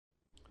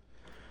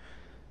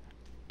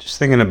Just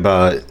thinking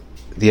about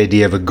the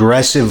idea of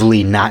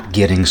aggressively not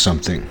getting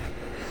something.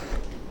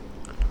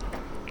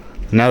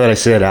 Now that I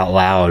say it out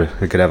loud,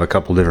 it could have a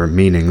couple different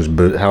meanings,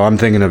 but how I'm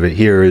thinking of it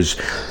here is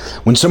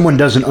when someone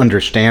doesn't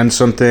understand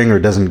something or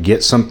doesn't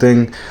get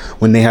something,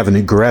 when they have an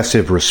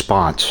aggressive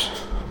response.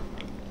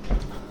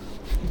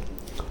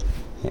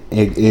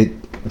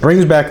 It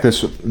brings back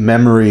this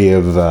memory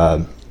of,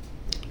 I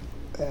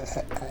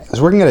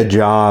was working at a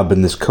job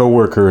and this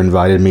coworker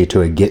invited me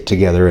to a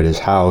get-together at his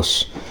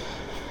house.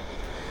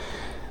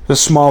 A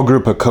small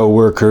group of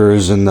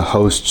coworkers and the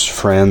host's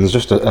friends,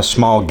 just a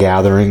small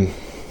gathering.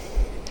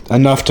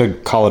 Enough to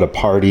call it a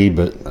party,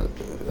 but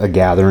a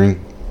gathering.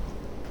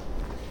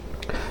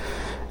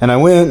 And I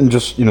went and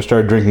just,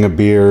 started drinking a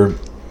beer.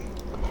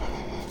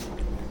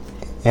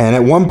 And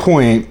at one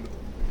point,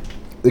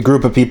 the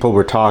group of people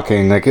were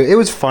talking. Like, it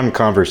was fun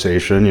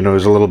conversation. It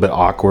was a little bit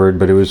awkward,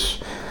 but it was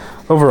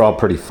overall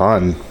pretty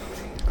fun.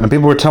 And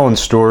people were telling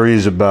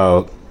stories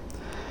about,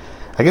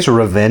 I guess,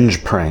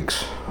 revenge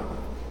pranks.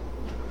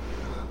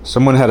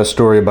 Someone had a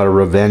story about a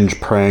revenge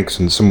pranks,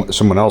 and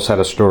someone else had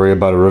a story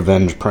about a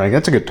revenge prank.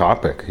 That's a good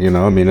topic,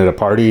 at a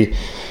party,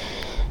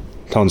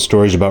 telling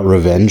stories about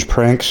revenge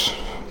pranks.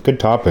 Good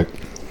topic.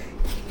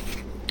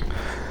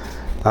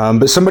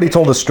 But somebody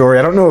told a story.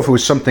 I don't know if it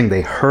was something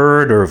they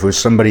heard or if it was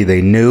somebody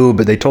they knew,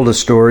 but they told a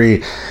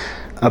story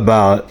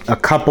about a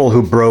couple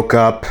who broke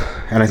up,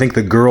 and I think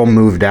the girl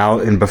moved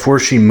out, and before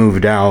she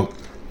moved out,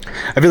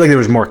 I feel like there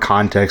was more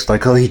context,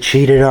 like, oh, he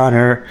cheated on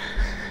her.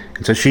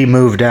 And so she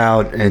moved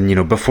out,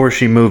 and, before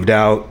she moved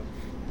out,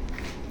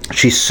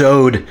 she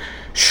sewed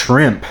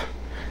shrimp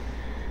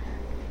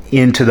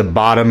into the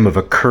bottom of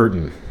a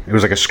curtain. It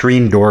was like a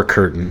screen door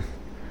curtain.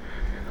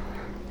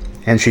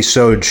 And she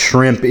sewed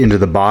shrimp into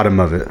the bottom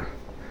of it.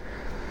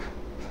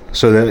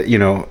 So that,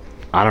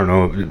 I don't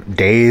know,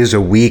 days,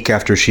 a week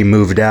after she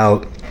moved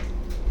out,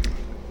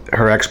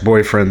 her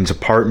ex-boyfriend's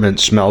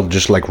apartment smelled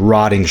just like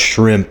rotting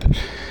shrimp,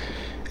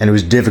 and it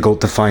was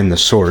difficult to find the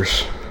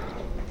source.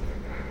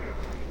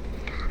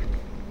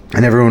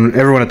 And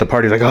everyone at the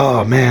party was like,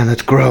 oh man,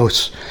 that's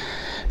gross.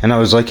 And I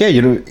was like, yeah,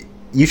 you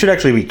should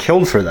actually be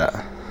killed for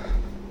that.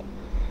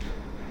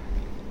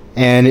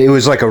 And it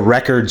was like a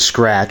record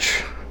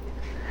scratch.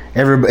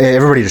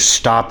 Everybody just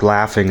stopped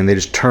laughing and they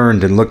just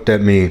turned and looked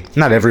at me.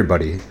 Not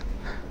everybody.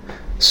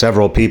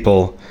 Several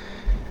people.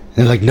 And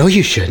they're like, no,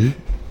 you shouldn't.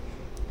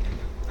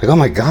 Like, oh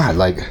my God,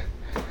 like,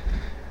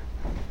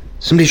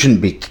 somebody shouldn't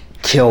be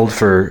killed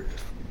for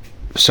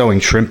sewing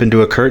shrimp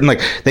into a curtain.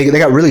 Like, they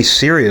got really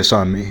serious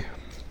on me.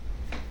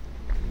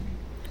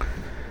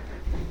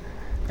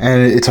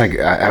 And it's like,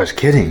 I was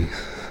kidding.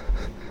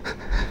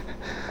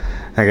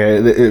 Like,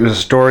 it was a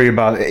story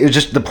about, it was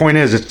just, the point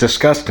is, it's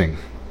disgusting.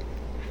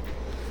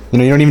 I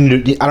don't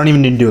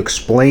even need to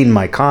explain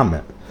my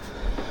comment.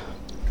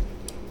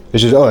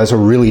 It's just, oh, that's a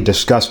really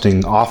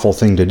disgusting, awful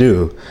thing to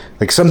do.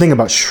 Like, something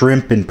about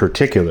shrimp in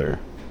particular.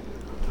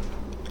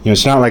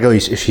 It's not like, oh,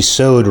 she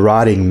sewed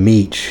rotting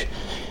meat.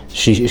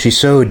 She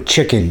sewed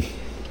chicken.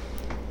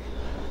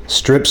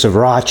 Strips of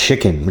raw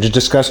chicken, which is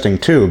disgusting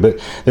too, but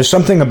there's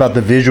something about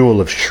the visual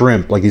of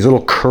shrimp, like these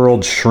little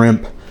curled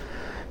shrimp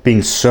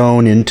being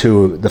sewn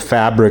into the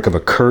fabric of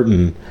a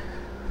curtain,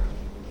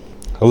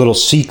 a little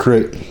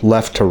secret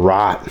left to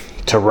rot.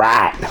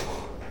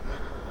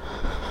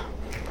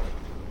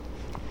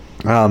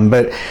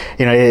 But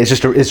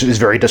it's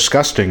very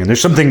disgusting, and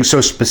there's something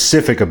so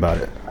specific about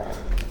it.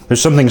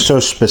 There's something so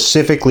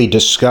specifically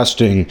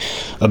disgusting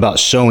about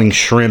sewing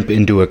shrimp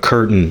into a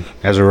curtain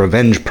as a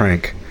revenge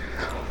prank.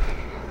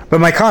 But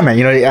my comment,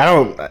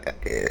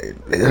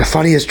 the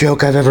funniest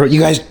joke I've ever,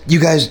 you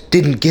guys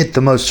didn't get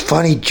the most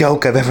funny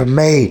joke I've ever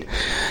made.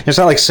 It's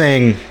not like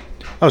saying,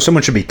 oh,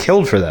 someone should be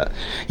killed for that.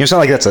 It's not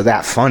like that's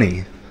that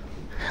funny.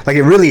 Like,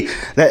 it really,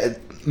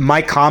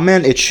 my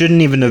comment, it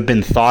shouldn't even have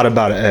been thought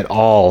about at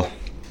all.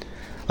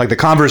 Like, the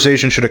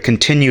conversation should have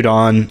continued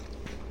on.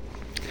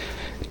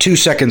 2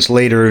 seconds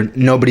later,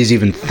 nobody's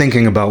even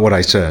thinking about what I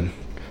said.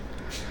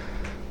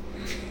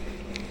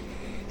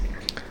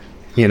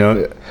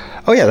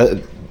 Oh yeah,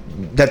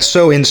 that's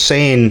so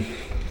insane.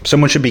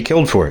 Someone should be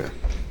killed for it.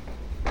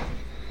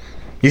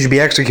 You should be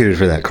executed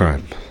for that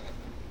crime.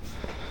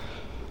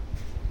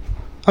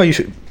 Oh, you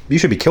should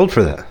be killed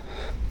for that.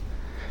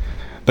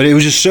 But it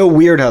was just so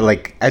weird how,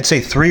 like, I'd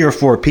say 3 or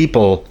 4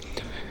 people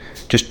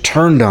just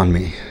turned on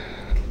me.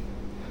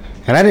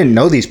 And I didn't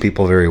know these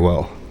people very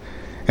well.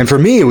 And for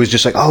me, it was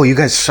just like, oh, you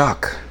guys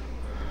suck.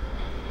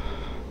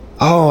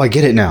 Oh, I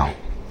get it now.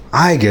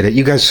 I get it.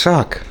 You guys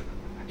suck.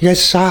 You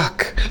guys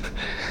suck.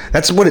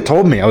 That's what it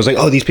told me. I was like,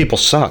 oh, these people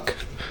suck.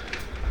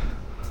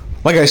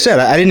 Like I said,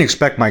 I didn't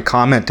expect my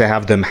comment to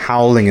have them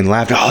howling and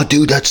laughing. Oh,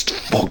 dude,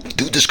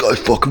 this guy's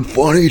fucking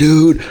funny,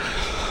 dude.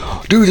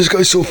 Dude, this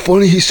guy's so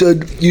funny. He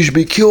said you should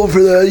be killed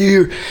for that.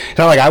 It's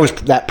not like I was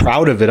that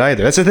proud of it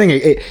either. That's the thing.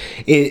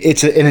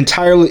 It's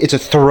a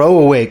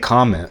throwaway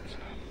comment.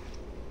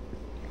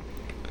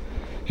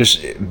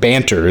 Just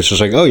banter. It's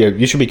just like, oh, yeah,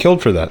 you should be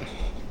killed for that.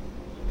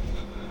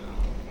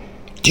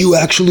 Do you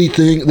actually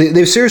think...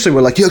 They seriously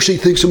were like, you actually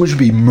think someone should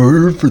be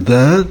murdered for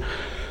that?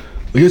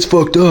 Like, it's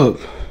fucked up.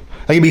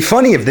 Like, it'd be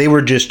funny if they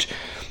were just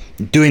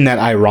doing that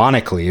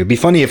ironically. It'd be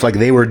funny if, like,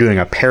 they were doing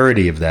a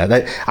parody of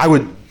that.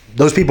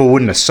 Those people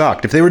wouldn't have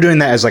sucked. If they were doing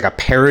that as, like, a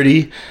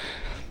parody,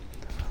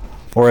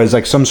 or as,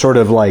 like, some sort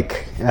of,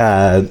 like,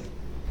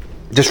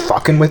 just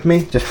fucking with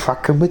me.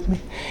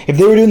 If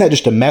they were doing that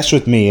just to mess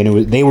with me,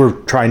 and they were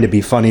trying to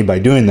be funny by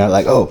doing that,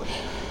 like, oh,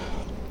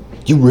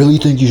 you really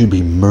think you should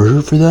be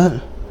murdered for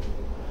that?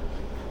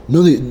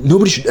 No,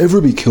 nobody should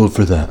ever be killed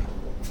for that.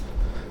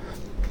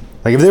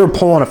 Like, if they were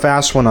pulling a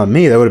fast one on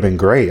me, that would have been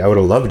great. I would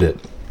have loved it.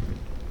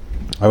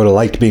 I would have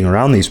liked being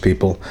around these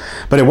people.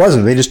 But it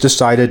wasn't. They just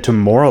decided to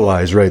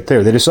moralize right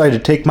there. They decided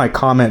to take my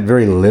comment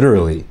very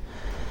literally.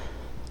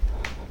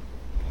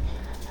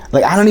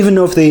 Like, I don't even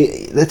know if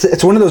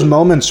it's one of those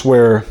moments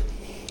where,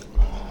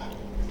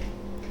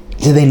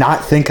 did they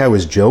not think I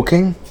was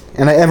joking?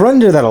 And I've run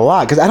into that a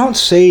lot, because I don't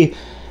say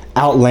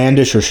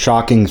outlandish or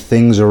shocking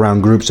things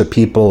around groups of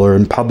people or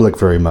in public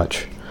very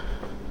much.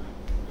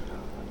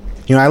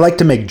 You know, I like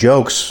to make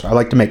jokes, I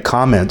like to make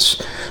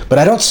comments, but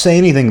I don't say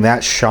anything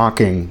that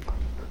shocking.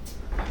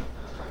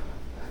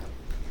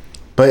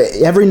 But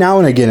every now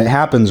and again it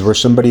happens where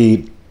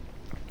somebody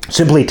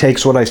simply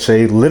takes what I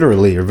say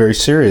literally or very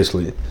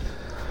seriously.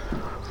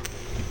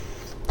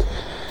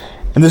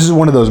 And this is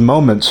one of those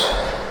moments,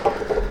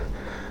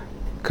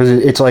 because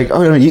it's like,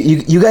 oh,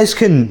 you guys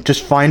can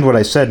just find what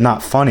I said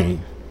not funny,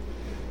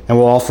 and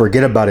we'll all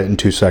forget about it in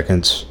 2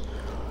 seconds.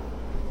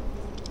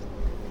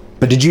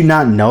 But did you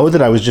not know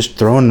that I was just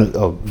throwing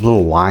a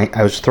little line?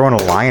 I was throwing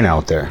a line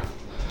out there.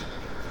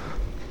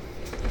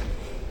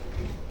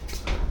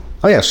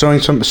 Oh yeah,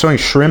 sewing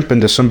shrimp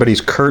into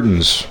somebody's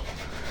curtains,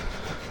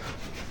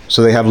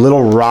 so they have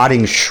little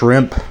rotting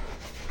shrimp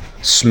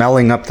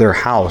smelling up their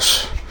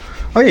house.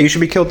 Oh yeah, you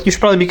should be killed. You should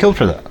probably be killed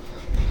for that.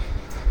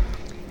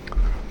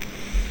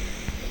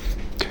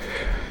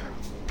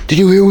 Did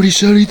you hear what he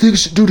said? He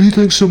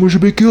thinks someone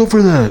should be killed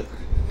for that.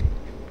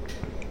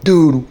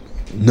 Dude,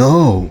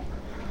 no.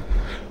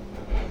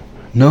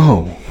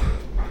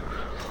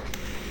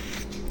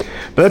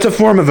 But that's a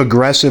form of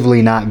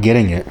aggressively not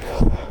getting it.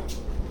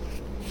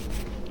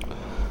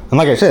 And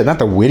like I said, not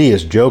the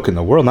wittiest joke in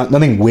the world.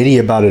 Nothing witty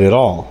about it at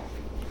all.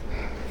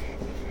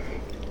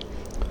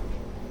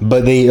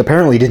 But they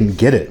apparently didn't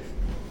get it.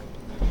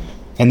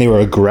 And they were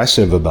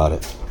aggressive about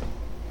it.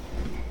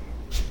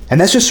 And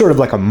that's just sort of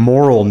like a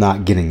moral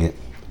not getting it.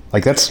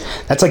 Like that's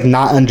like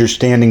not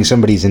understanding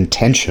somebody's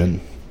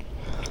intention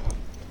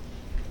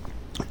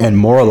and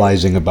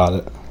moralizing about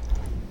it.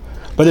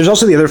 But there's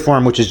also the other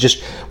form, which is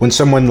just when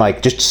someone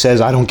like just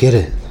says, I don't get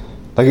it.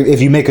 Like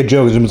if you make a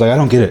joke, someone's like, I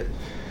don't get it.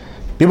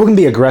 People can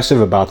be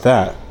aggressive about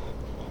that.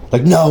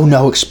 Like,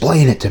 no,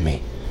 explain it to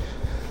me.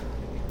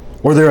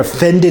 Or they're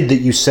offended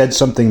that you said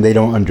something they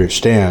don't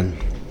understand.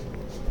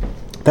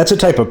 That's a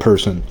type of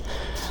person.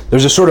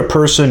 There's a sort of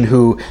person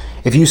who,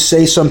 if you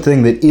say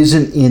something that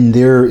isn't in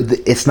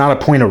it's not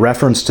a point of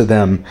reference to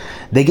them,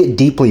 they get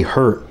deeply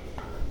hurt.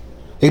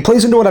 It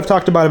plays into what I've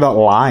talked about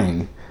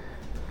lying.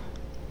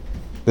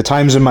 The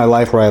times in my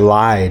life where I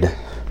lied.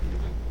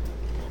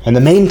 And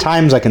the main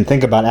times I can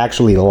think about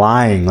actually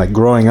lying, like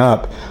growing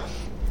up,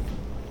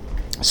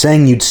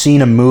 saying you'd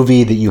seen a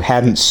movie that you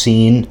hadn't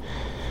seen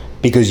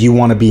because you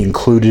want to be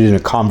included in a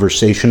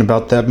conversation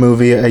about that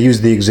movie. I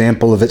used the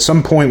example of at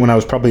some point when I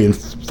was probably in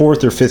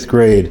 4th or 5th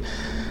grade,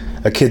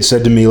 a kid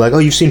said to me like, oh,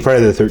 you've seen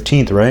Friday the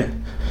 13th, right?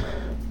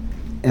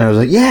 And I was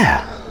like,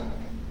 yeah.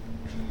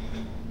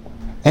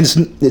 And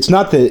it's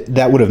not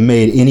that would have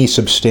made any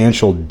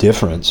substantial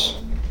difference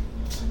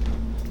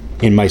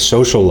in my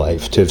social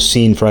life to have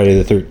seen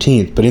Friday the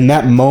 13th. But in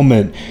that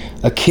moment,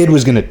 a kid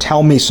was going to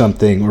tell me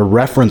something or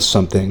reference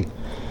something,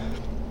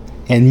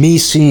 and me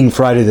seeing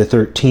Friday the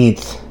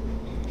 13th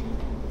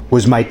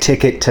was my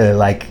ticket to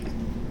like,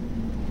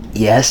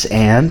 yes,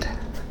 and?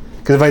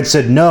 Because if I'd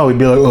said no, he'd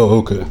be like, oh,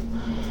 okay.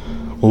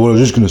 Well, what I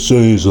was just going to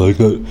say is like,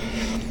 that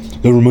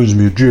reminds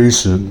me of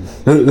Jason.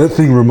 That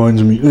thing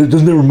reminds me,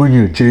 doesn't that remind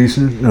you of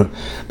Jason? No.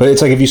 But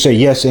it's like if you say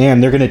yes,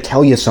 and, they're going to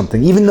tell you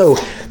something. Even though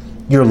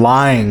you're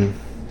lying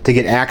to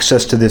get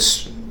access to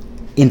this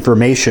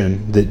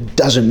information that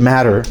doesn't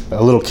matter,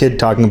 a little kid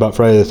talking about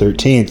Friday the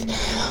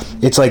 13th,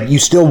 it's like you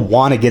still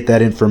want to get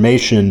that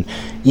information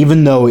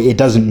even though it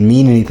doesn't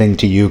mean anything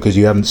to you because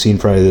you haven't seen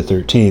Friday the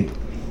 13th.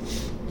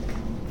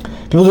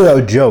 People do that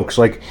with jokes.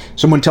 Like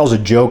someone tells a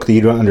joke that you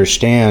don't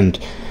understand,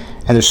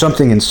 and there's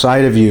something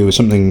inside of you,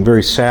 something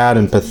very sad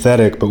and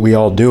pathetic, but we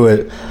all do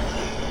it,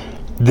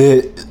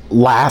 that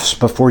laughs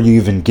before you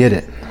even get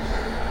it.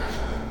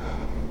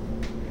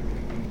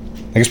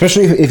 Like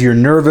especially if you're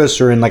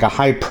nervous or in like a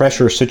high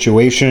pressure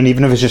situation,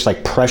 even if it's just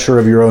like pressure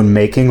of your own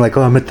making, like,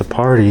 oh, I'm at the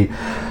party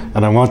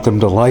and I want them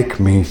to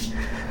like me,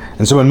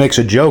 and someone makes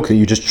a joke that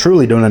you just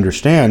truly don't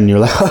understand, and you're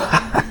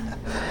like,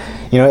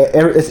 you know,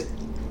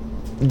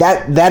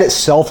 that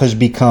itself has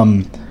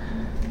become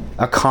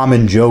a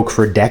common joke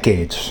for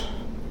decades.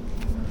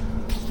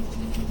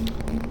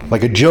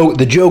 Like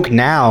the joke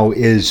now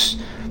is,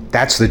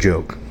 that's the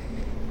joke.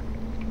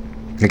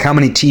 Like how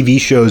many TV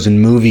shows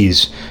and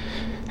movies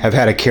have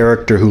had a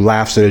character who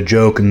laughs at a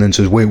joke and then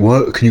says, wait,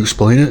 what? Can you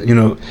explain it? You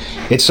know,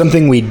 it's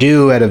something we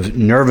do out of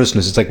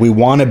nervousness. It's like we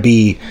want to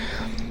be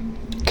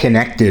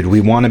connected.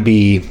 We want to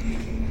be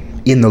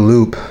in the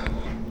loop.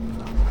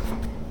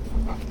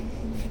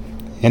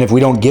 And if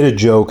we don't get a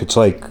joke, it's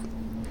like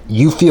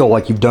you feel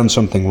like you've done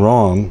something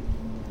wrong.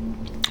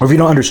 Or if you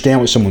don't understand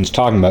what someone's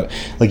talking about,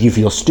 like you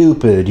feel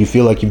stupid, you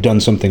feel like you've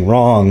done something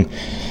wrong,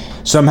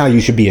 somehow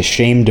you should be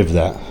ashamed of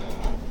that.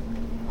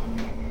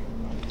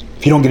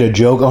 If you don't get a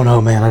joke, oh no,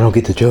 man, I don't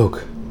get the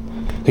joke.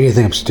 They're gonna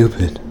think I'm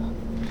stupid.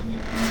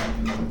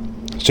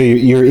 So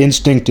your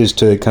instinct is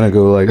to kind of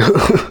go like,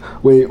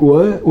 wait,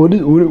 what?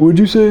 What'd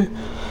you say?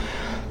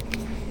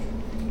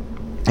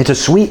 It's a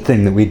sweet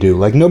thing that we do.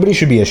 Like, nobody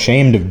should be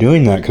ashamed of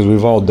doing that because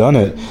we've all done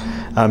it.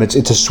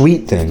 It's a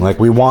sweet thing. Like,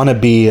 we want to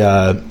be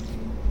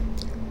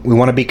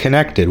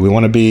connected. We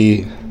want to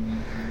be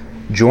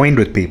joined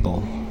with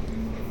people.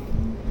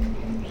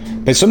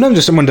 But sometimes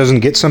if someone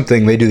doesn't get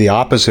something, they do the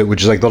opposite,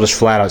 which is like they'll just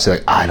flat out say,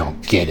 like, I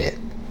don't get it.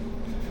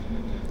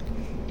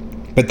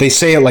 But they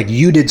say it like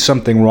you did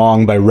something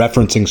wrong by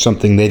referencing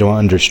something they don't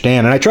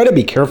understand. And I try to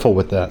be careful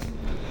with that.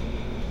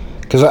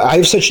 Because I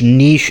have such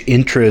niche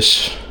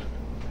interests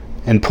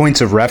and points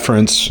of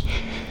reference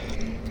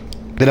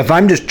that if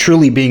I'm just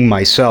truly being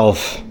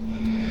myself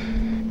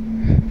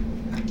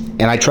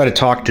and I try to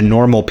talk to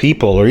normal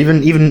people or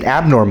even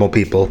abnormal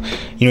people,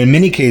 you know, in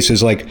many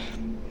cases, like,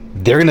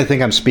 they're going to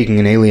think I'm speaking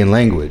an alien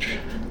language.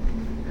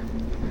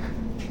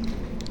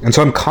 And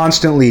so I'm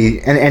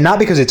constantly, and not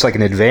because it's like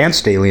an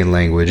advanced alien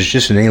language, it's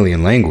just an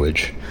alien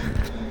language.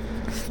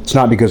 It's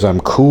not because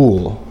I'm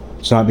cool.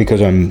 It's not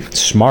because I'm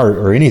smart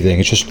or anything.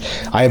 It's just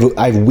I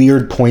have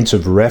weird points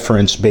of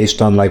reference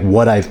based on like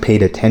what I've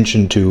paid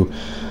attention to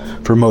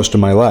for most of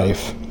my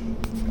life.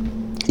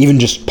 Even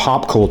just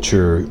pop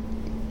culture,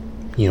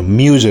 you know,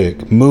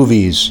 music,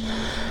 movies,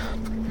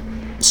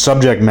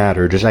 subject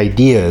matter, just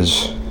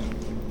ideas.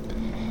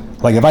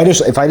 Like if I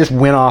just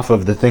went off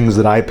of the things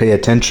that I pay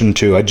attention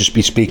to, I'd just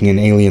be speaking an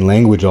alien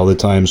language all the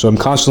time. So I'm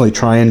constantly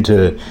trying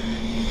to,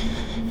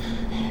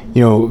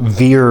 you know,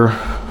 veer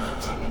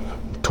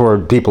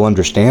toward people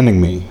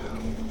understanding me.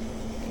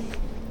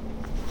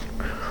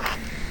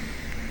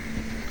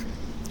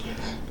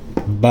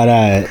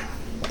 But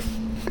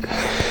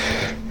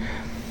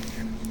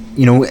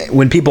you know,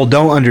 when people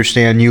don't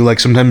understand you,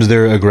 like sometimes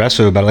they're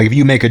aggressive about it. Like if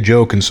you make a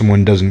joke and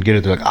someone doesn't get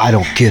it, they're like, I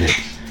don't get it.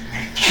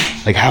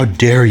 Like, how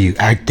dare you?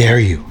 I dare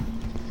you.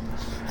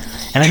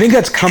 And I think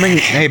that's coming...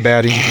 Hey,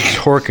 Batty. It's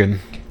Horkin.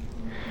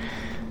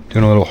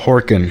 Doing a little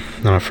Horkin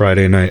on a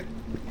Friday night.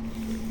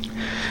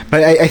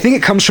 But I think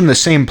it comes from the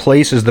same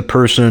place as the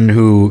person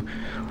who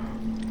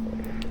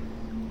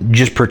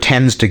just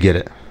pretends to get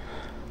it.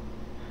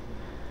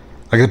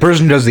 Like, the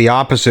person who does the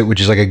opposite,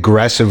 which is, like,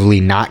 aggressively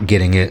not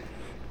getting it.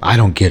 I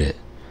don't get it.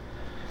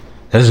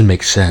 That doesn't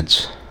make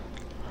sense.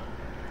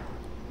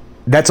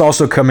 That's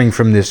also coming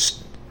from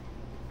this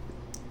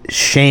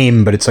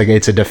shame, but it's like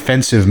it's a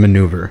defensive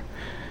maneuver.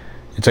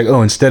 It's like,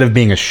 oh, instead of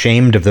being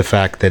ashamed of the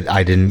fact that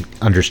I didn't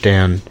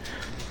understand,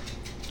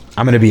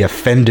 I'm going to be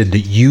offended that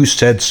you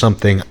said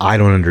something I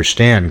don't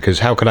understand, because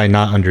how could I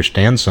not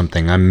understand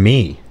something? I'm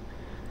me.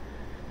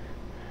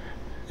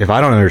 If I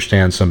don't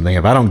understand something,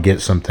 if I don't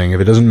get something, if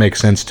it doesn't make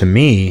sense to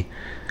me,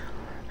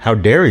 how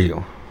dare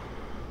you?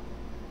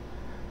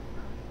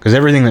 Because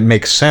everything that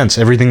makes sense,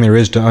 everything there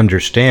is to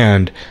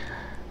understand,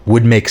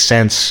 would make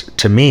sense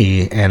to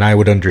me, and I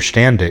would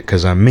understand it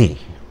because I'm me.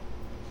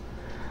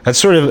 That's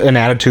sort of an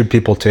attitude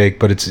people take,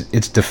 but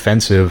it's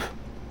defensive.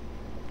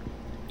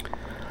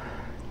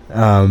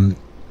 Yeah,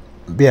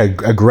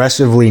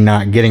 aggressively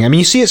not getting. I mean,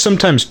 you see it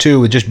sometimes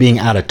too with just being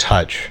out of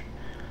touch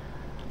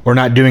or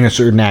not doing a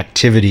certain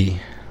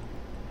activity.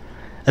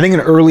 I think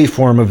an early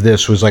form of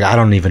this was like, I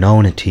don't even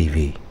own a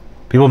TV.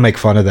 People make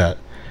fun of that,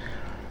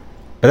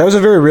 but that was a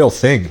very real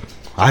thing.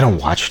 I don't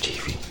watch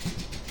TV.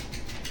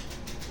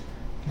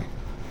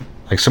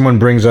 Like someone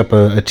brings up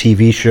a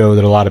TV show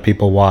that a lot of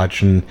people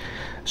watch, and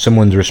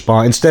someone's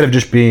response instead of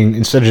just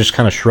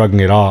kind of shrugging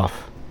it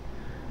off,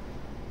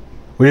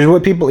 which is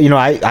what people, you know,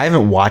 I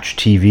haven't watched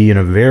TV in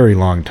a very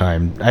long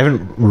time. I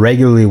haven't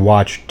regularly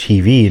watched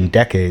TV in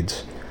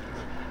decades.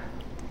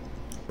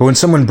 But when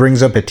someone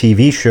brings up a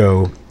TV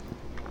show,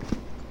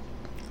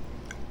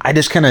 I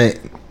just kind of,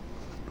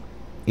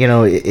 you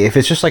know, if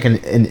it's just like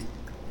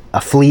a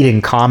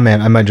fleeting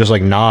comment, I might just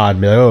like nod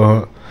and be like,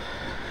 oh.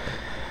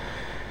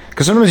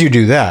 Because sometimes you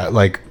do that.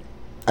 Like,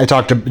 I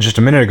talked just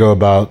a minute ago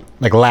about,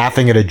 like,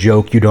 laughing at a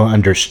joke you don't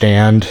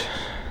understand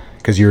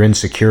because you're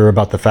insecure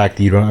about the fact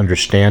that you don't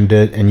understand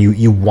it, and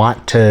you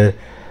want to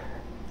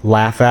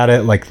laugh at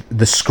it. Like,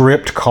 the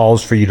script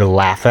calls for you to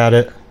laugh at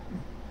it,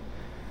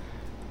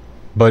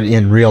 but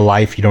in real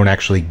life you don't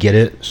actually get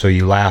it, so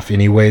you laugh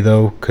anyway,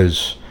 though,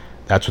 because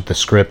that's what the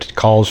script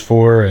calls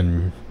for,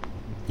 and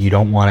you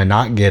don't want to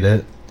not get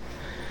it.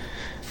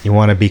 You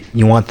want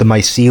the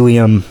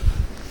mycelium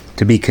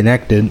to be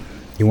connected.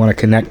 You want to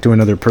connect to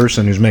another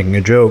person who's making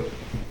a joke.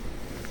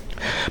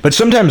 But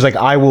sometimes, like,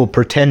 I will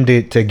pretend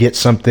to get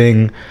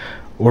something,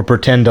 or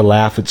pretend to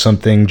laugh at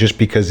something just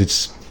because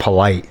it's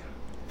polite.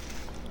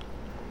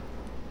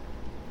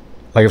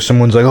 Like if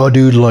someone's like, oh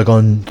dude, like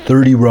on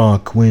 30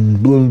 Rock when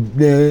blah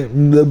blah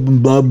blah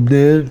blah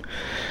blah,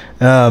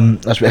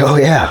 that's oh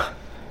yeah,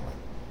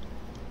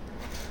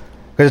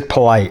 because it's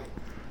polite,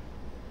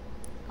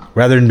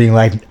 rather than being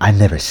like, I've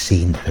never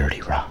seen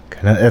 30 Rock.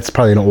 And that's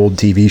probably an old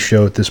TV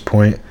show at this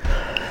point.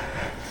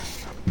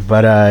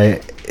 But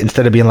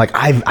instead of being like,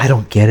 I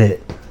don't get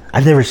it,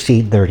 I've never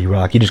seen 30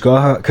 Rock, you just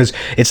go, because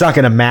it's not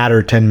going to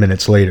matter 10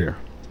 minutes later.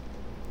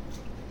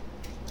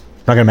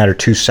 It's not going to matter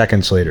 2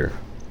 seconds later.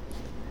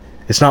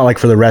 It's not like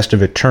for the rest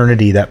of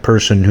eternity that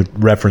person who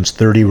referenced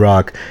 30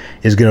 Rock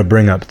is going to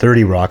bring up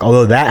 30 Rock.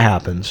 Although that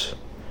happens.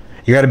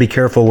 You got to be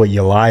careful what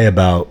you lie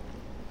about.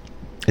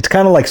 It's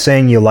kind of like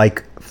saying you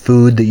like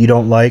food that you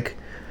don't like.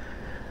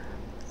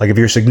 Like if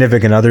your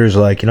significant other is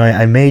like,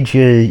 I made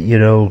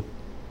you,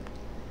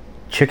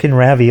 chicken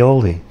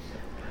ravioli.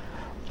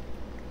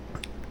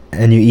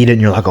 And you eat it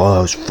and you're like, oh,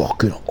 that was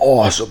fucking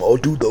awesome. Oh,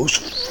 dude, that was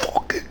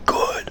fucking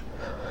good.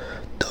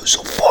 That was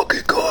so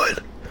fucking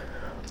good.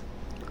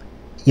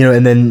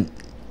 And then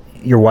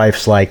your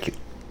wife's like,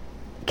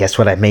 guess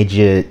what I made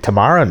you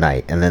tomorrow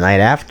night and the night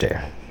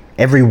after?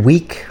 Every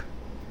week,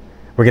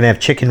 we're going to have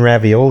chicken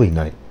ravioli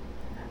night.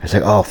 It's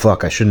like, oh,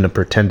 fuck, I shouldn't have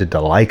pretended to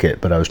like it,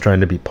 but I was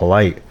trying to be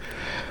polite.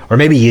 Or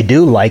maybe you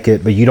do like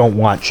it, but you don't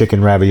want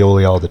chicken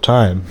ravioli all the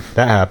time.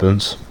 That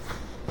happens.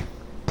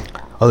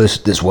 Oh,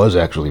 this was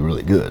actually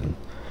really good.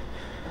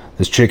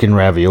 This chicken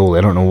ravioli,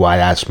 I don't know why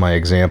that's my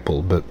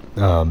example, but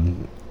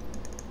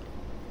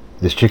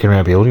this chicken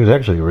ravioli was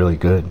actually really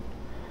good.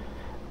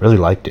 Really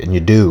liked it, and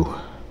you do.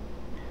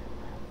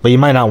 But you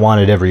might not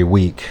want it every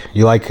week.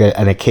 You like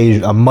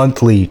a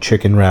monthly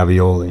chicken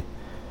ravioli.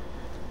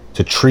 It's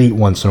a treat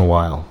once in a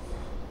while.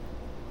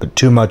 But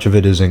too much of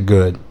it isn't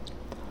good.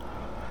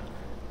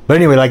 But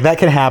anyway, like that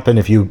can happen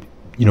if you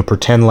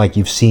pretend like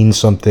you've seen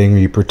something, or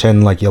you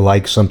pretend like you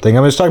like something.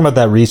 I was talking about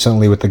that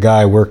recently with the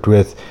guy I worked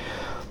with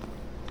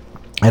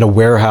at a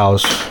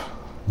warehouse.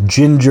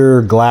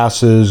 Ginger,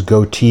 glasses,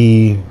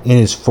 goatee, in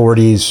his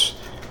 40s,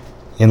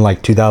 in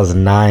like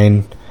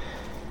 2009.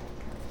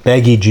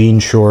 Baggy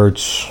jean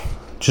shorts,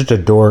 just a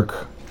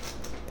dork.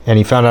 And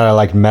he found out I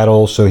liked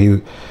metal, so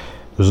he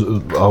was,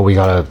 I'm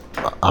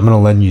gonna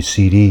lend you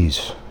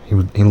CDs.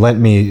 He lent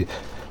me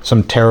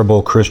some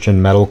terrible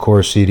Christian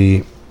metalcore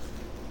CD.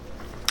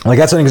 Like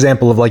that's an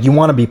example of like, you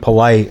want to be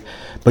polite,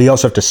 but you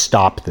also have to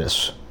stop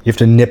this. You have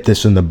to nip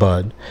this in the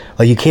bud.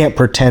 Like you can't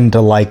pretend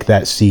to like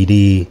that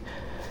CD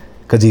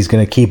because he's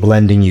going to keep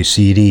lending you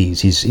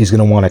CDs. He's going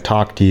to want to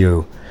talk to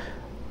you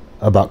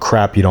about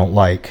crap you don't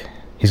like.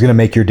 He's going to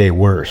make your day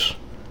worse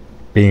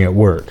being at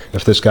work.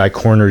 If this guy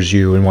corners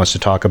you and wants to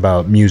talk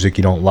about music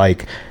you don't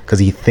like because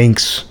he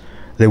thinks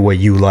that what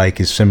you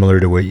like is similar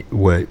to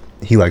what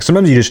he likes.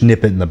 Sometimes you just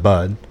nip it in the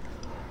bud.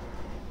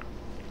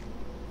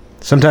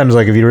 Sometimes,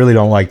 like, if you really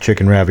don't like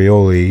chicken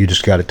ravioli, you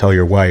just got to tell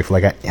your wife,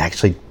 like,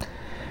 actually,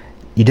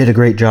 you did a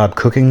great job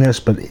cooking this,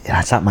 but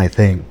that's not my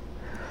thing.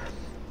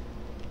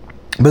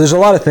 But there's a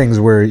lot of things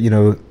where,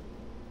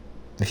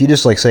 if you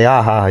just, like, say,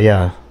 aha,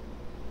 yeah.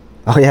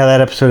 Oh, yeah,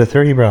 that episode of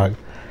 30 Rock.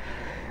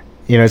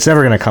 It's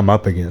never going to come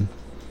up again.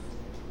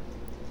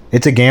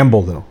 It's a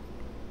gamble, though.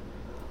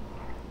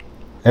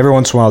 Every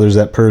once in a while, there's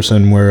that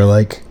person where,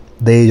 like,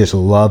 they just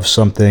love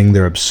something,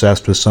 they're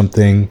obsessed with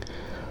something,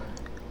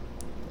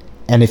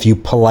 and if you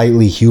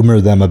politely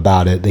humor them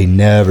about it, they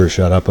never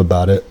shut up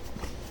about it.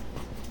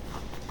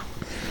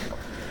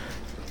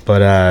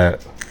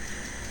 But,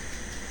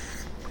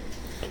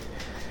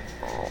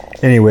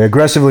 anyway,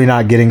 aggressively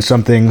not getting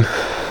something,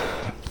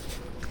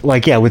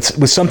 like, yeah,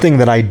 with something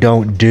that I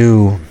don't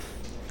do,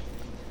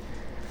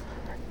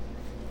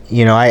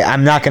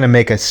 I'm not going to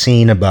make a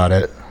scene about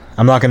it.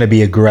 I'm not going to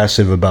be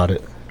aggressive about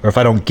it. Or if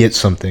I don't get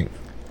something.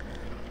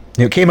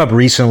 It came up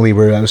recently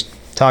where I was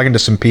talking to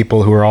some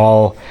people who are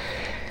all,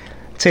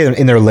 say,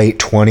 in their late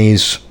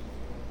 20s,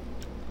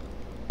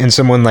 and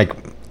someone, like,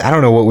 I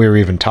don't know what we were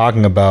even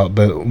talking about,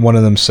 but one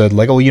of them said,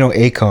 like, oh,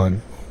 Akon.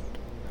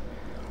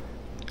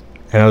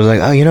 And I was like,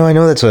 oh, I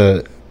know that's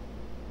a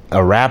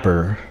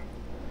rapper,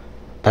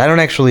 but I don't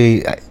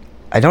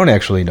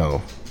actually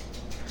know.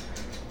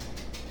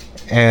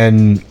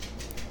 And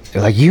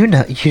they're like, you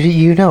know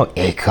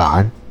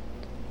Akon.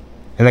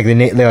 And like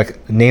they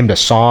like named a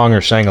song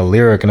or sang a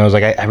lyric, and I was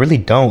like, I really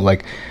don't.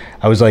 Like,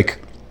 I was like,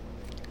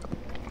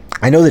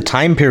 I know the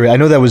time period. I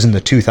know that was in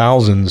the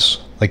 2000s,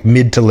 like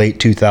mid to late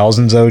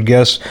 2000s, I would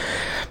guess.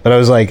 But I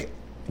was like,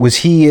 was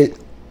he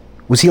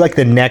like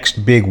the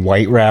next big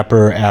white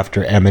rapper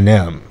after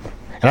Eminem?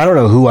 And I don't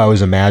know who I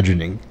was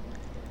imagining.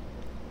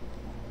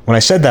 When I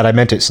said that, I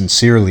meant it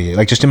sincerely.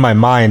 Like, just in my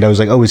mind, I was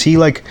like, oh, was he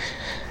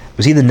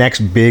the next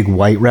big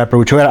white rapper?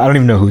 Which I don't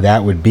even know who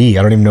that would be.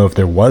 I don't even know if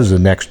there was a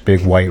next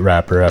big white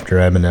rapper after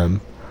Eminem.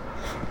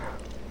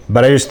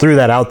 But I just threw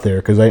that out there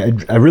because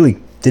I really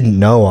didn't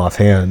know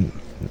offhand.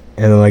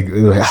 And like,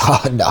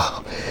 oh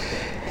no.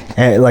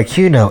 And like,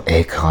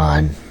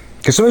 Akon.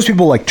 Because sometimes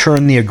people like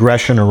turn the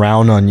aggression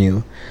around on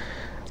you.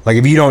 Like,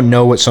 if you don't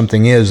know what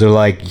something is, they're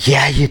like,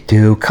 yeah, you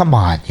do. Come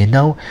on,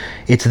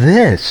 it's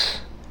this.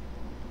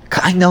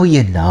 I know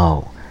you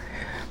know.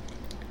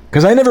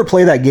 Because I never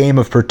play that game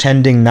of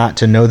pretending not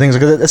to know things.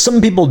 Because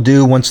some people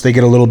do once they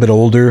get a little bit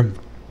older.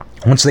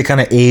 Once they kind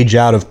of age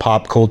out of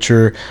pop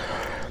culture,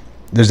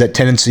 there's that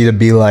tendency to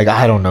be like,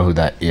 I don't know who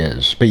that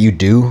is. But you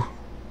do.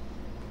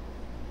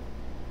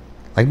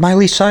 Like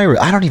Miley Cyrus.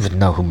 I don't even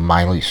know who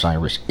Miley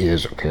Cyrus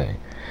is, okay?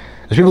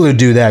 There's people who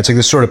do that. It's like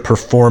this sort of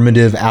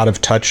performative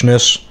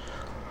out-of-touchness.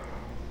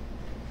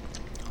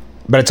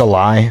 But it's a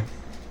lie.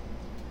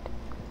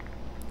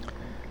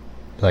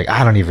 Like,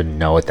 I don't even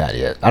know what that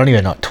is. I don't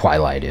even know what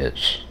Twilight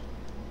is.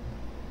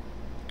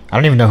 I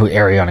don't even know who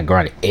Ariana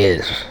Grande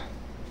is.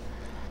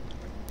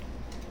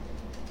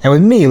 And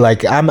with me,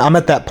 like, I'm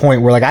at that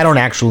point where, like, I don't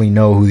actually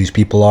know who these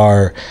people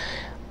are.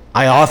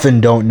 I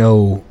often don't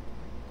know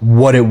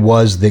what it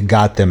was that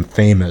got them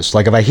famous.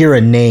 Like, if I hear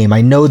a name,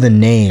 I know the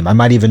name. I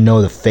might even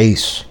know the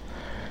face.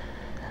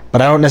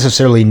 But I don't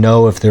necessarily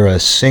know if they're a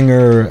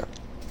singer,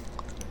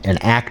 an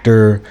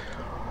actor,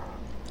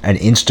 an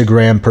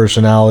Instagram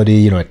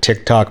personality, a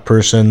TikTok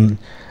person.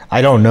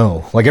 I don't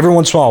know. Like, every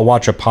once in a while I'll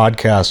watch a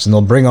podcast and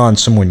they'll bring on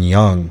someone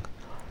young.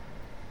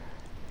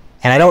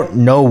 And I don't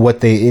know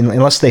what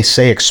unless they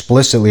say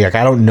explicitly, like,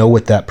 I don't know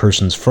what that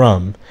person's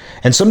from.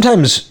 And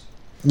sometimes,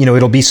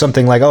 it'll be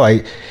something like,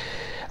 I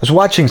was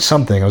watching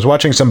some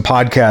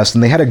podcast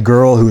and they had a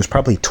girl who was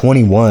probably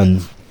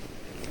 21.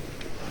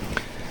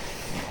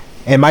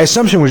 And my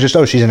assumption was just,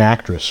 she's an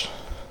actress.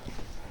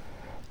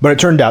 But it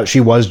turned out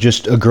she was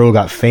just a girl who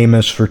got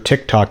famous for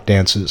TikTok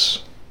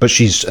dances. But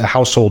she's a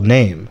household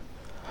name.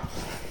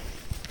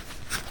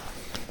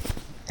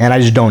 And I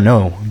just don't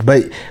know.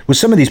 But with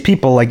some of these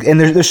people, like, and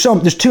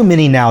there's too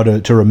many now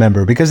to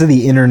remember. Because of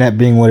the internet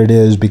being what it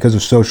is, because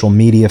of social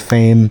media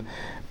fame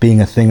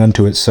being a thing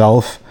unto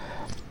itself,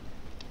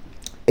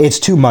 it's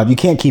too much. You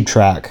can't keep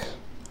track.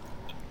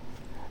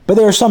 But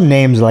there are some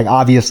names, like,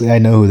 obviously I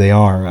know who they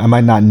are. I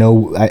might not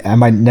know, I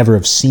might never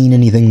have seen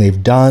anything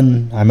they've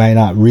done. I might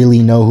not really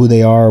know who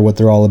they are or what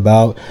they're all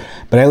about.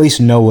 But I at least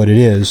know what it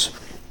is.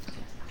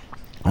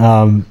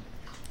 So,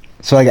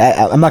 like,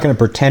 I'm not going to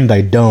pretend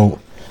I don't.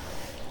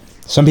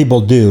 Some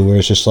people do, where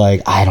it's just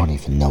like, I don't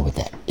even know what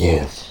that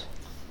is.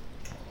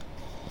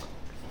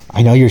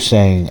 I know you're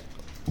saying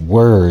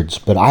words,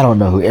 but I don't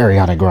know who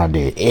Ariana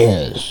Grande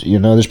is.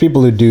 There's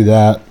people who do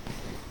that.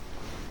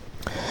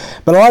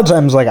 But a lot of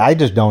times, like, I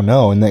just don't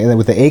know. And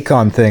with the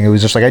Akon thing, it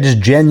was just like, I just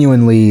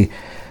genuinely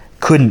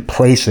couldn't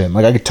place him.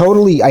 Like,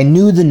 I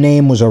knew the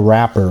name was a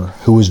rapper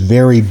who was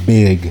very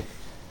big.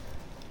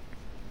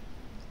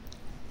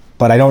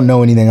 But I don't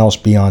know anything else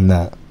beyond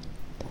that.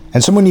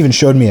 And someone even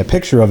showed me a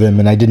picture of him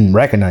and I didn't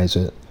recognize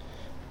it.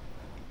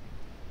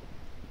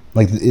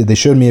 Like, they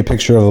showed me a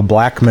picture of a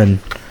black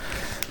man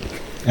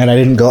and I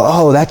didn't go,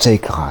 oh, that's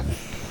Akon.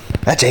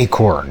 That's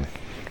Acorn.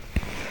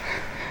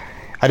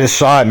 I just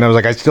saw it and I was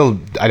like,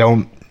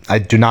 I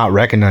do not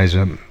recognize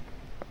him.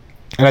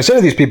 And I said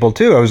to these people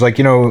too, I was like,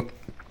 what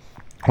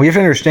you have to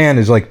understand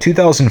is, like,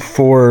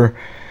 2004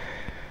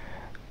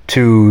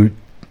 to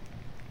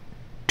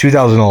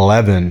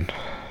 2011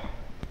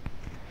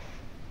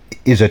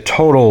 is a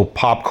total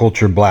pop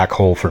culture black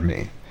hole for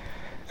me.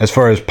 As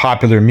far as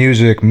popular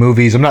music,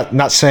 movies, I'm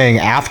not saying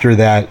after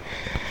that's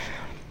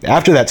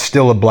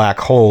still a black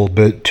hole,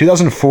 but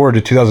 2004 to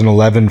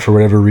 2011, for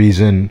whatever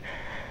reason,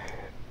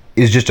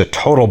 is just a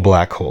total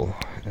black hole,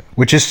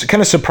 which is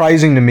kind of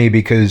surprising to me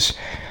because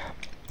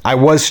I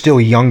was still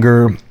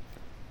younger,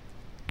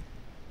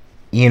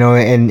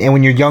 and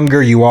when you're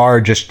younger, you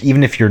are just,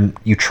 even if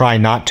you try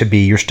not to be,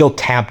 you're still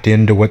tapped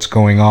into what's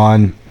going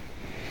on.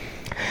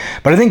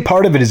 But I think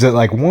part of it is that,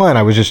 like, one,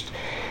 I was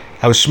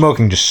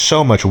smoking just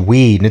so much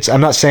weed, and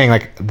I'm not saying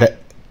like that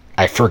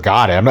I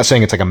forgot it. I'm not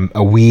saying it's like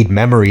a weed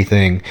memory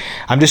thing.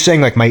 I'm just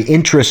saying, like, my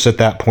interests at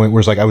that point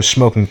was, like, I was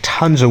smoking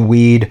tons of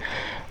weed,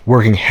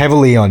 working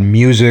heavily on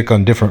music,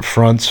 on different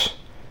fronts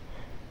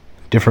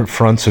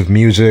of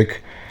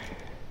music,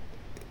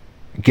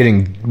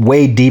 getting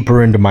way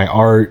deeper into my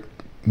art,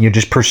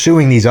 just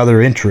pursuing these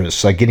other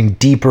interests, like getting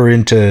deeper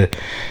into,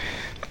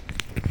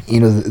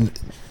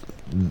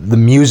 the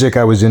music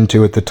I was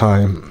into at the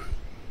time.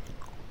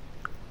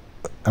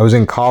 I was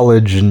in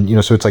college and,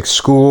 so it's like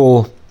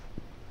school,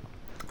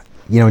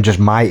 just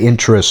my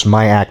interests,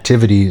 my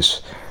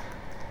activities.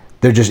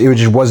 It just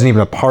wasn't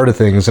even a part of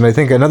things. And I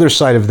think another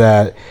side of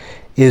that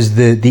is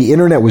the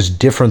internet was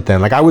different then.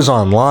 Like, I was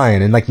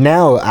online, and, like,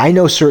 now I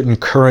know certain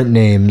current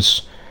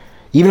names,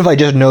 even if I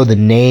just know the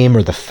name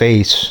or the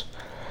face,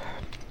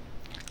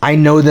 I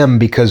know them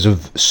because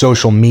of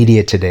social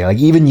media today. Like,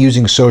 even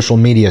using social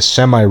media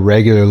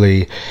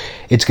semi-regularly,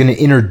 it's going to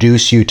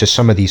introduce you to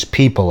some of these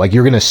people. Like,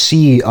 you're going to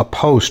see a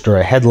post or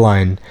a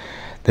headline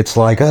that's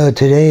like,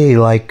 today,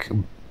 like,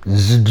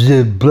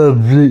 blah,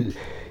 blah,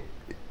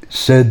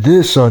 said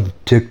this on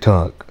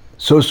TikTok.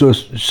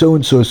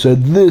 So-and-so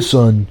said this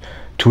on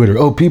Twitter.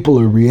 Oh, people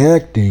are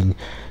reacting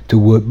to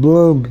what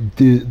blah,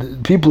 the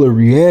people are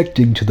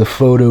reacting to the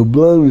photo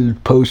blah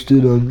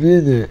posted on the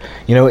internet.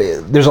 You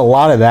know, there's a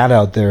lot of that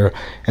out there,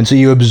 and so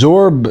you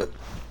absorb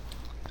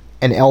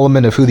an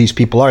element of who these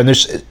people are, and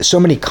there's so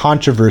many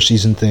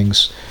controversies and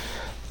things.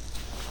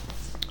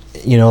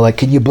 You know, like,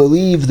 can you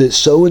believe that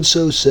so and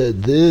so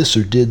said this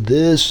or did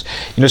this?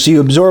 You know, so you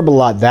absorb a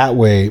lot that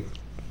way,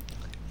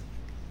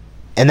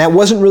 and that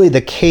wasn't really the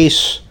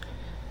case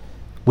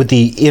with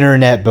the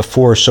internet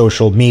before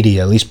social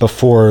media, at least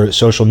before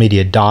social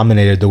media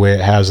dominated the way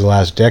it has the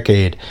last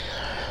decade.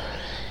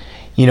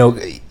 You know,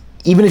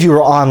 even if you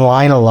were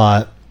online a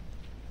lot,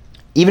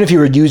 even if you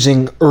were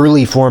using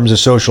early forms of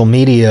social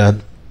media,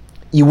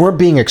 you weren't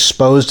being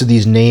exposed to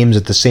these names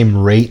at the same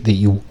rate that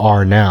you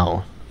are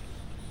now.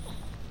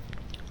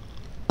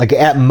 Like,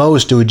 at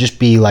most, it would just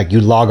be like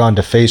you'd log on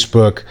to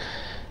Facebook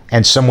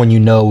and someone you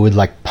know would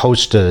like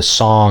post a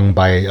song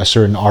by a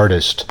certain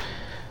artist.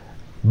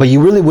 But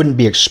you really wouldn't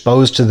be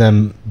exposed to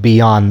them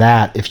beyond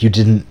that if you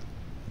didn't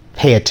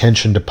pay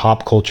attention to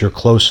pop culture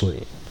closely,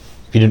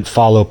 if you didn't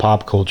follow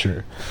pop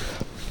culture.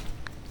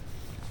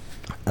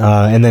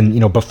 And then, you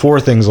know, before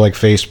things like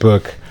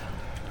Facebook,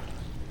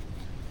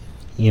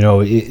 you know,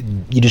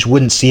 you just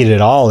wouldn't see it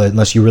at all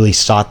unless you really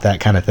sought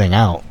that kind of thing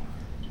out.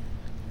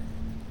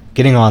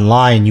 Getting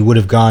online, you would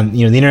have gone,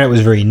 you know, the internet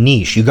was very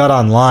niche. You got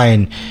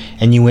online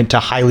and you went to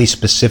highly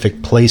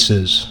specific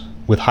places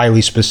with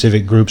highly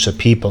specific groups of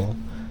people,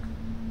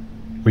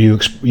 where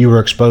you were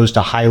exposed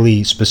to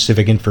highly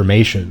specific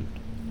information.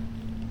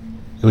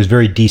 It was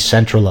very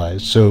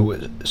decentralized. So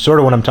sort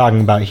of what I'm talking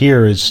about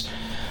here is,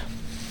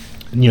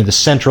 you know, the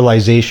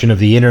centralization of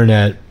the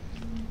internet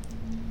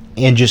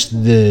and just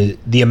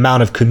the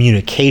amount of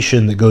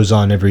communication that goes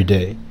on every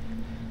day.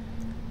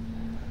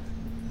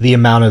 The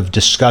amount of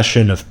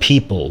discussion of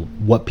people,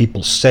 what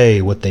people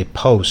say, what they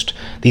post.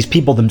 These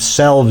people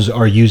themselves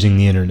are using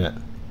the internet.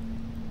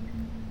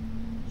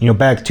 You know,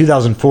 back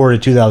 2004 to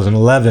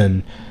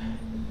 2011,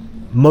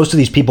 most of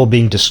these people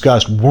being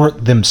discussed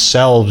weren't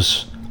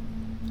themselves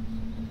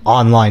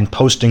online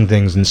posting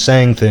things and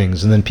saying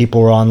things, and then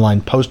people were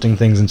online posting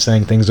things and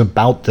saying things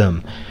about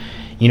them.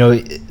 You know,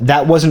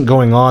 that wasn't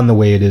going on the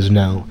way it is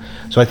now.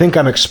 So I think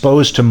I'm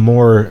exposed to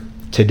more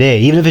today,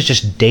 even if it's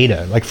just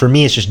data. Like, for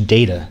me, it's just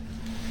data.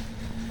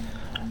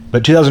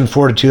 But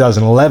 2004 to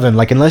 2011,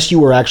 like, unless you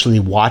were actually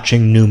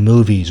watching new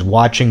movies,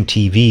 watching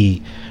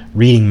TV,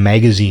 reading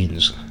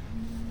magazines,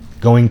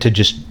 going to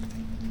just,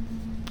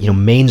 you know,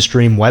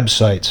 mainstream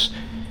websites,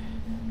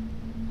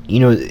 you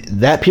know,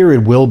 that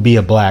period will be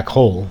a black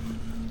hole.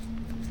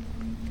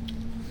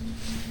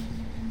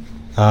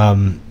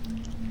 And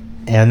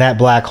that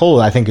black hole,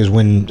 I think, is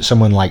when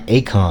someone like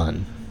Clay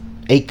Akon,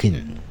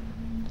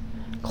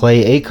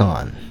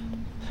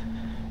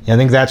 I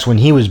think that's when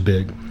he was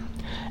big.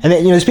 And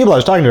then, you know, these people I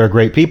was talking to are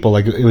great people.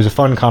 Like, it was a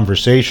fun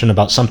conversation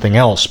about something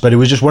else, but it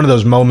was just one of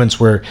those moments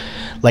where,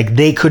 like,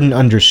 they couldn't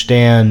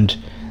understand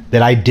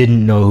that I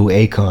didn't know who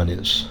Akon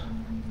is.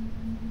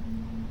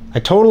 I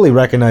totally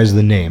recognize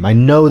the name. I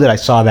know that I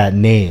saw that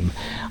name.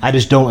 I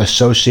just don't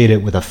associate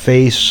it with a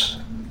face,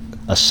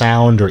 a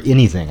sound, or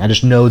anything. I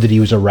just know that he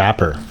was a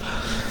rapper.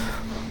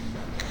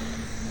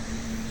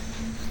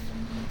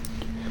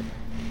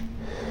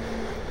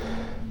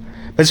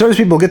 But sometimes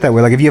people get that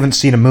way. Like, if you haven't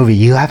seen a movie,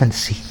 you haven't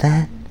seen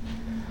that?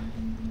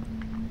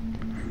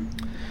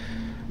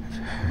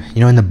 You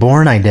know, in The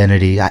Bourne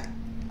Identity, I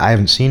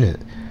haven't seen it.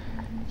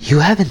 You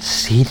haven't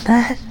seen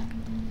that?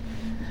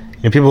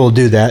 You know, people will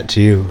do that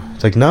to you.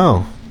 It's like,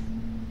 no.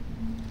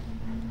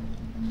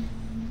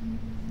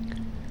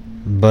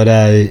 But,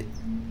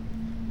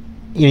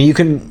 you know, you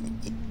can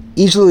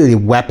easily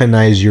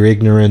weaponize your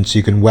ignorance.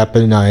 You can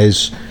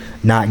weaponize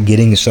not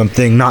getting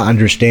something, not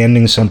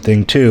understanding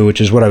something, too, which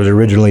is what I was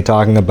originally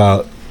talking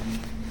about.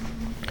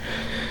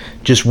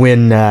 Just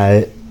when,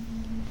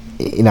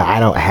 you know, I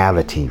don't have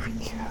a TV.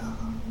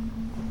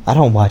 I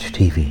don't watch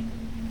TV.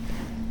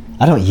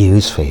 I don't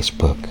use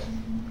Facebook.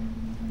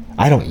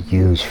 I don't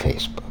use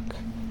Facebook.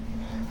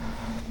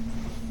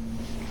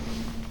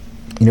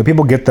 You know,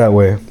 people get that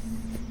way.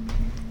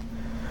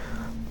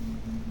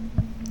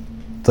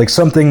 It's like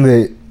something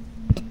that,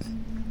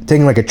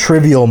 taking like a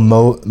trivial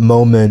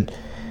moment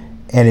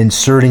and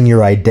inserting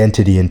your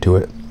identity into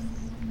it.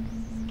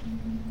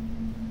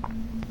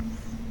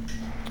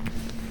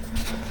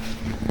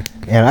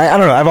 And I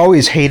don't know, I've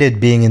always hated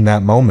being in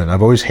that moment.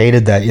 I've always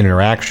hated that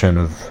interaction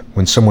of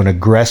when someone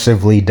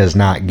aggressively does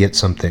not get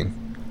something.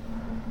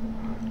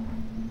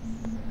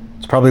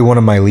 It's probably one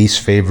of my least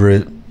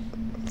favorite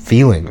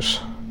feelings.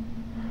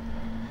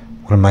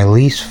 One of my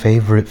least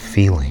favorite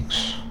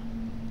feelings.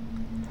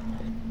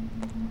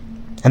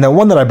 And that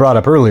one that I brought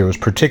up earlier was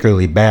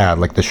particularly bad,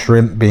 like the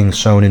shrimp being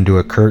sewn into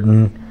a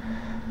curtain.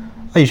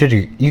 Oh, you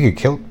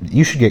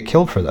should get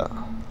killed for that.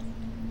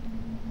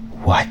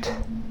 What?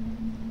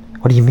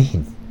 What do you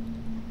mean?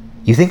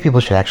 You think people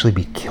should actually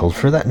be killed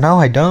for that? No,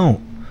 I don't.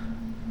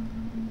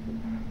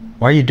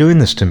 Why are you doing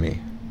this to me?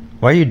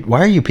 Why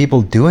are you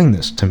people doing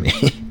this to me?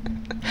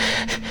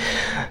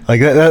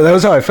 Like, that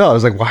was how I felt. I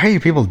was like, why are you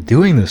people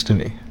doing this to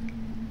me?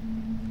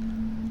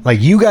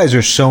 Like, you guys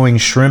are sewing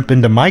shrimp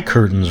into my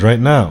curtains right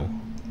now.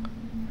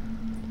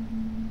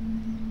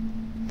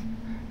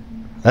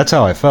 That's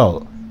how I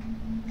felt.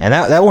 And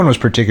that one was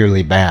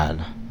particularly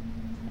bad.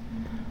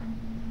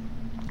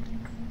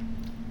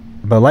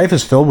 But life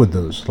is filled with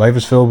those. Life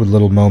is filled with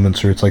little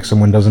moments where it's like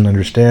someone doesn't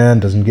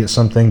understand, doesn't get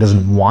something,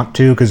 doesn't want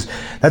to, because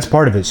that's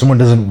part of it. Someone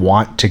doesn't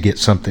want to get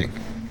something.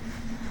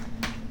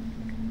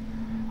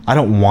 I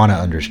don't want to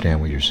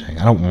understand what you're saying.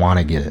 I don't want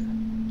to get it.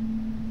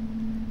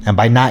 And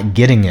by not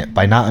getting it,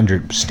 by not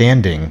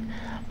understanding,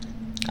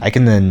 I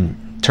can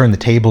then turn the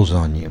tables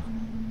on you.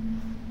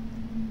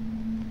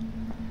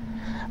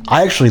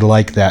 I actually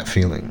like that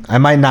feeling. I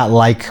might not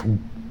like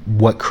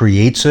what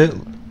creates it,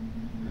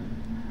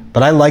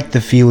 but I like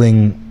the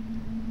feeling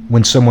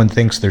when someone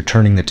thinks they're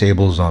turning the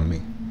tables on me.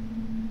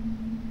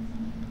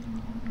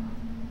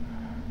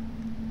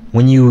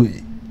 When you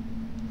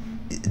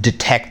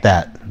detect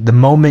that, the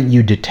moment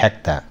you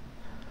detect that,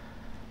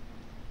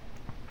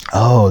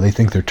 oh, they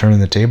think they're turning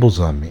the tables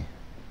on me.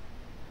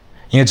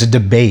 You know, it's a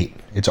debate.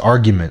 It's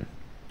argument.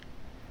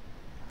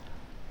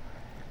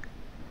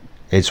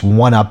 It's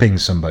one-upping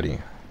somebody.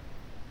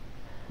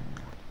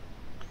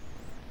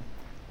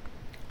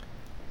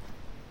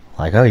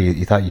 Like, oh,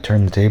 you thought you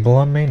turned the table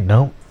on me?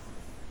 Nope.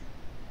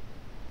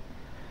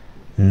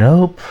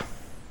 Nope.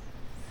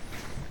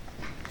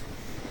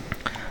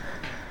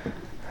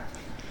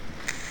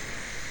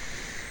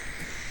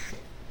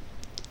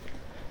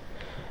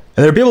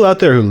 And there are people out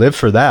there who live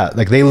for that.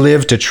 Like, they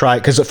live to try,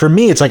 because for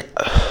me, it's like,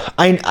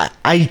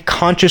 I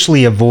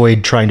consciously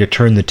avoid trying to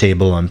turn the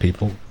table on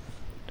people.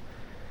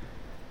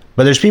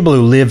 But there's people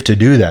who live to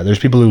do that. There's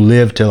people who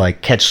live to,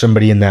 like, catch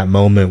somebody in that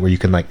moment where you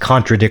can, like,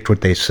 contradict what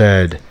they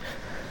said.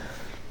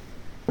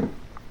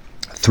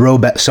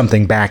 Throw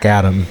something back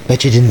at them.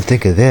 Bet you didn't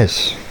think of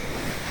this.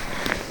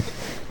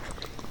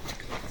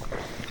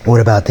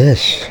 What about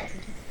this?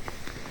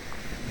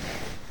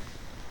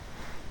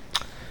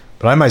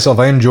 But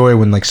I enjoy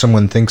when, like,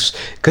 someone thinks,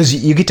 because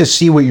you get to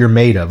see what you're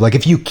made of. Like,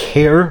 if you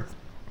care,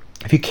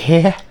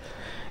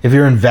 if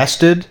you're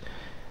invested,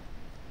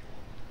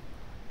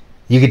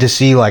 you get to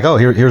see, like, oh,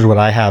 here's what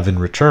I have in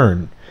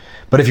return.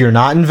 But if you're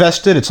not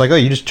invested, it's like, oh,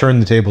 you just turn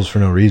the tables for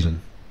no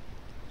reason.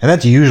 And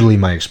that's usually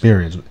my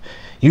experience.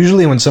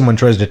 Usually when someone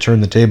tries to turn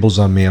the tables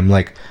on me, I'm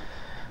like,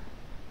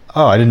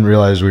 oh, I didn't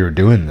realize we were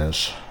doing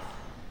this.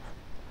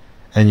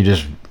 And you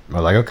just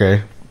are like,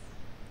 okay.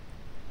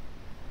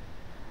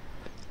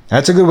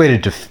 That's a good way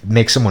to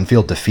make someone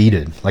feel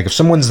defeated. Like, if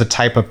someone's the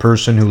type of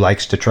person who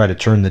likes to try to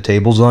turn the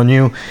tables on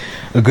you,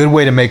 a good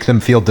way to make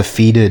them feel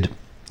defeated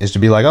is to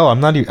be like, oh,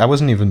 I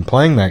wasn't even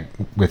playing that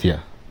with you.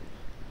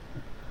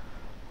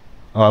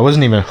 Oh, I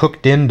wasn't even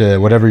hooked into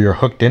whatever you're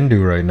hooked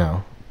into right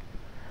now.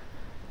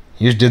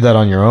 You just did that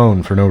on your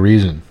own for no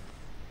reason.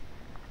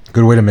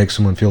 Good way to make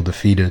someone feel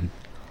defeated.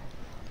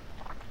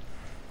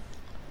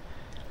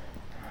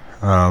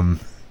 I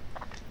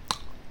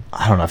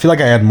don't know. I feel like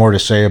I had more to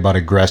say about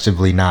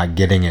aggressively not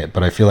getting it,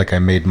 but I feel like I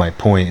made my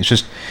point.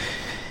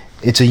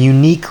 It's a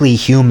uniquely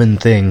human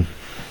thing.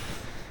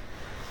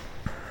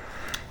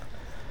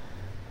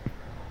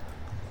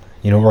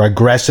 You know, where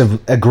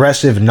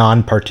aggressive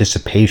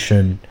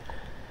non-participation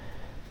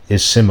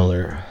is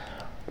similar.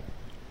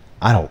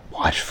 I don't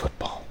watch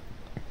football.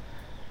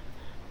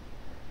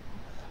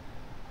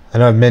 I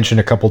know I've mentioned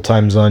a couple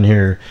times on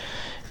here,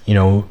 you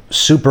know,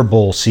 Super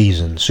Bowl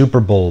season, Super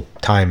Bowl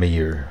time of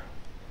year.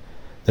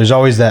 There's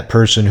always that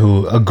person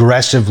who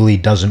aggressively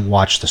doesn't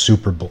watch the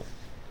Super Bowl.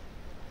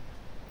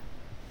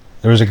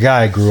 There was a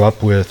guy I grew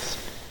up with,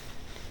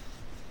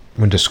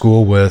 went to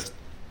school with,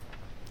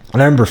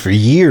 and I remember for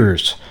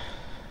years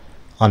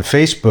on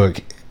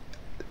Facebook,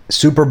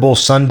 Super Bowl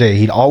Sunday,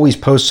 he'd always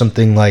post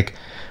something like,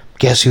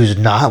 guess who's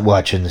not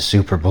watching the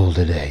Super Bowl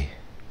today?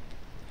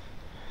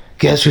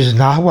 Guess who's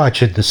not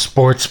watching the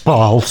sports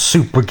ball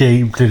super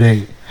game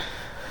today?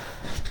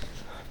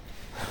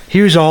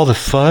 Here's all the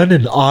fun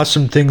and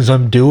awesome things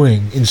I'm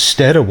doing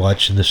instead of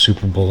watching the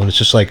Super Bowl. And it's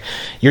just like,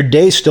 your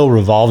day still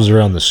revolves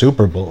around the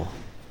Super Bowl.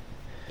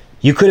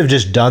 You could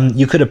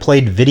have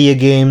played video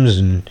games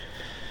and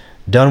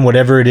done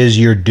whatever it is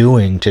you're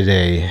doing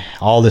today.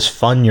 All this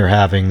fun you're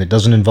having that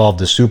doesn't involve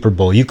the Super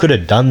Bowl. You could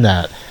have done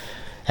that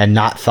and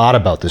not thought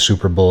about the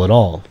Super Bowl at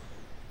all.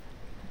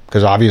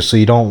 Because obviously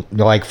you don't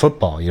like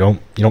football. You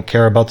don't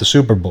care about the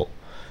Super Bowl.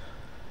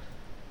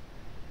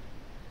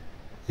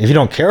 If you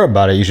don't care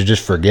about it, you should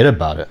just forget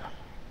about it.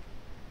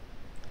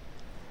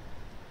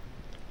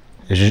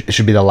 It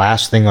should be the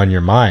last thing on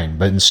your mind.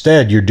 But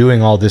instead, you're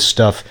doing all this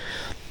stuff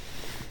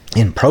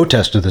in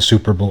protest of the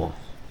Super Bowl.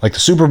 Like, the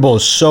Super Bowl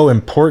is so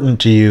important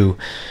to you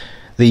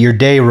that your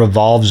day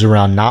revolves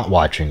around not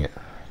watching it.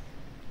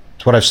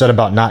 It's what I've said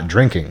about not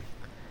drinking.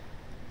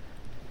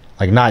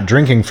 Like, not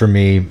drinking for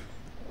me,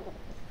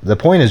 the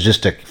point is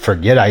just to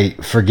forget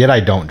I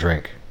don't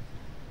drink.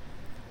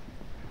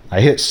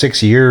 I hit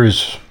 6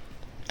 years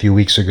a few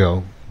weeks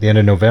ago, the end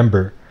of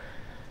November.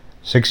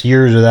 6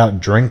 years without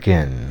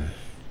drinking.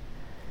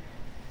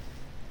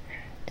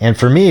 And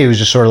for me, it was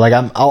just sort of like,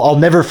 I'll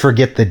never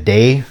forget the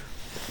day,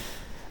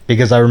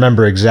 because I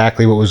remember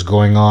exactly what was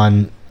going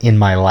on in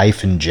my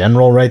life in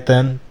general right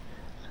then.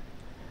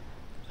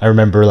 I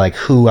remember like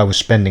who I was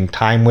spending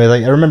time with.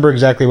 I remember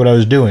exactly what I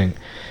was doing.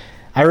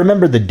 I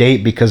remember the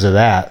date because of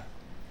that.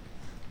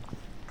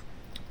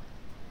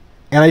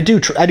 And I do,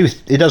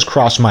 it does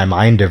cross my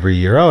mind every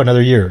year. Oh,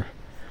 another year.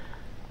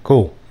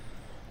 Cool.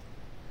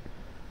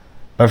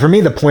 But for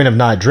me, the point of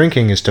not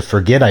drinking is to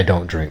forget I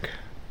don't drink.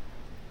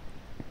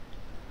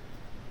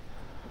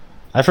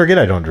 I forget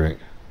I don't drink.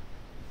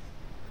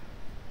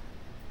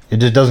 It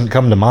just doesn't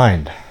come to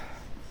mind.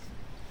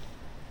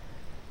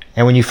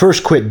 And when you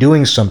first quit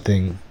doing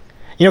something,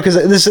 because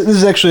this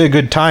is actually a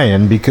good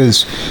tie-in,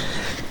 because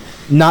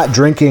not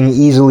drinking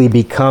easily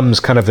becomes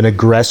kind of an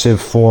aggressive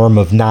form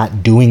of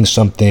not doing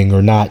something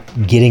or not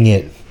getting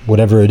it,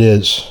 whatever it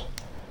is.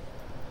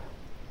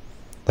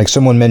 Like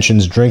someone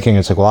mentions drinking,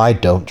 it's like, well, I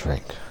don't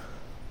drink.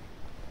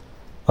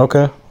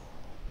 Okay.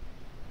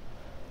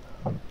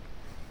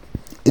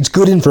 It's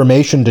good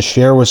information to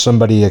share with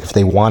somebody if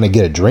they want to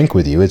get a drink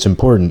with you. It's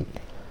important.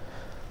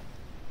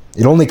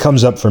 It only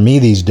comes up for me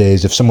these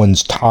days if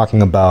someone's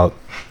talking about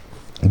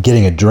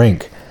getting a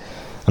drink.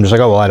 I'm just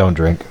like, oh, well, I don't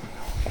drink.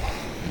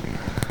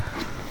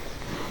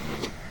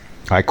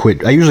 I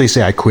quit. I usually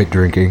say I quit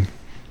drinking.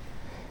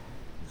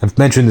 I've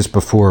mentioned this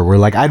before, where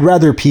like I'd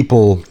rather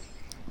people,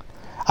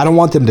 I don't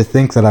want them to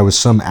think that I was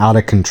some out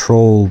of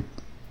control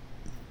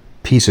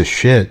piece of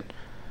shit.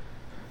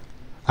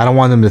 I don't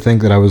want them to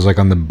think that I was like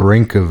on the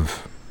brink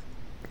of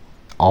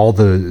all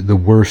the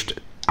worst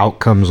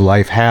outcomes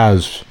life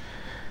has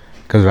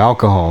because of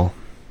alcohol.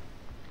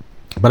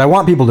 But I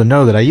want people to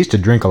know that I used to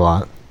drink a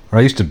lot, or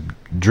I used to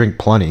drink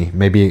plenty.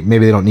 Maybe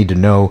they don't need to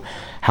know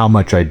how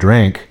much I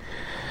drank.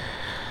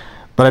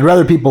 But I'd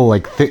rather people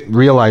like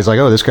realize like,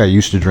 oh, this guy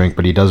used to drink,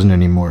 but he doesn't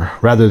anymore,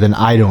 rather than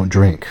I don't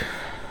drink.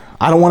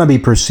 I don't want to be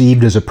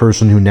perceived as a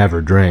person who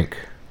never drank.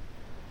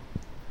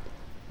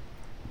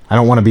 I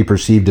don't want to be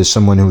perceived as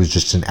someone who is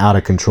just an out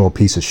of control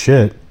piece of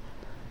shit.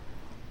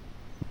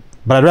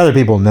 But I'd rather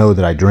people know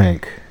that I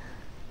drink.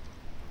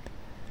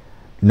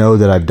 Know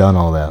that I've done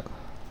all that.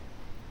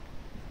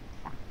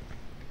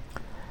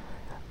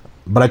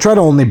 But I try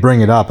to only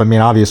bring it up. I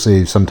mean,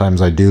 obviously,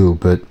 sometimes I do,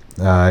 but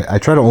I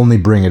try to only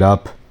bring it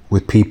up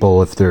with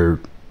people if they're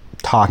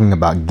talking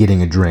about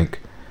getting a drink.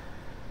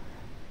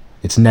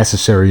 It's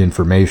necessary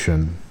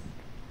information.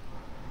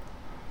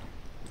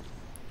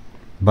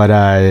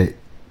 But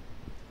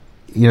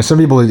some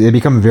people, they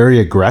become very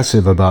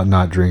aggressive about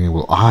not drinking.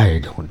 Well, I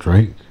don't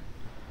drink.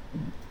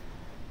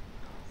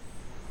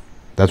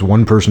 That's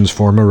one person's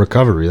form of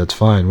recovery. That's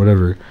fine,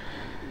 whatever.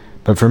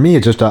 But for me,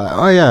 it's just,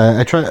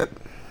 I've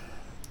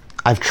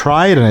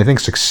tried and I think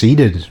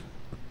succeeded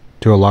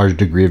to a large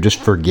degree of just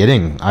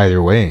forgetting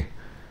either way.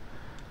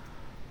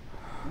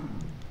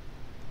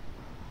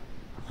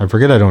 I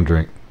forget I don't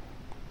drink.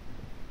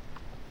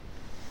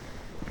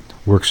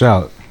 Works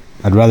out.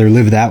 I'd rather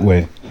live that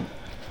way,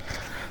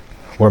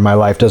 where my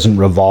life doesn't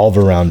revolve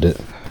around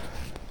it.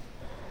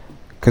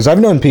 Because I've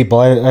known people,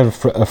 I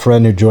have a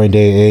friend who joined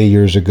AA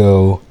years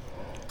ago,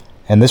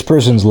 and this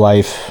person's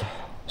life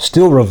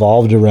still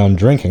revolved around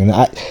drinking.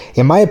 And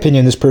in my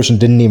opinion, this person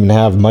didn't even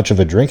have much of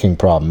a drinking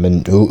problem,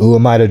 and who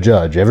am I to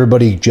judge?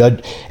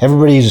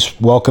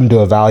 Everybody's welcome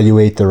to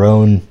evaluate their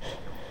own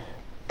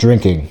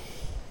drinking.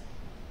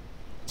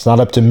 It's not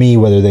up to me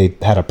whether they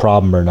had a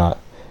problem or not.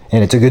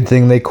 And it's a good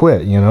thing they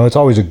quit, It's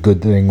always a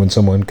good thing when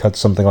someone cuts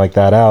something like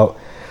that out.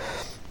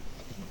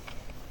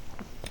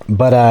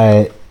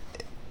 But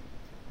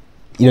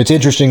it's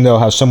interesting, though,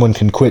 how someone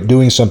can quit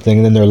doing something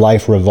and then their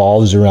life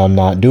revolves around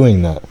not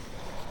doing that.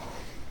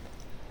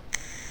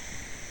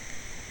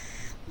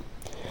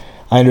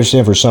 I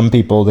understand for some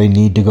people, they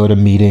need to go to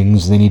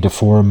meetings, they need to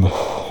form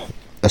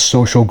a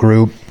social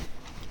group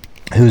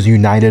who's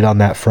united on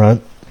that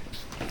front.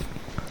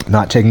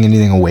 Not taking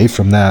anything away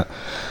from that.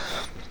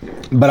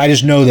 But I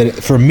just know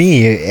that for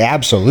me, it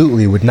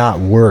absolutely would not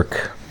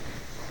work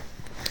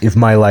if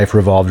my life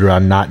revolved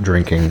around not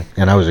drinking,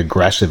 and I was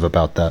aggressive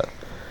about that.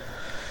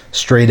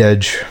 Straight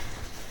edge.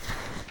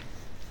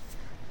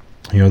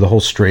 The whole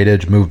straight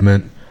edge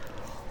movement.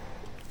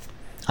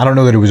 I don't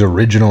know that it was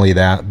originally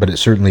that, but it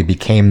certainly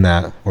became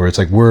that, where it's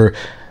like we're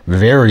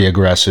very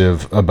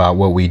aggressive about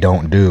what we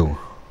don't do.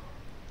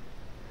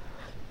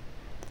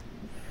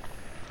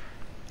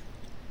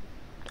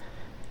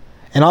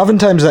 And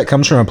oftentimes that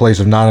comes from a place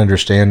of not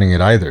understanding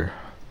it either.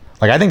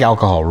 Like, I think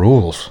alcohol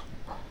rules.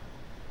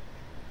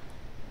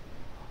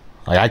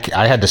 Like,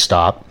 I had to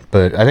stop,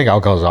 but I think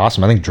alcohol is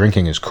awesome. I think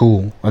drinking is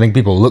cool. I think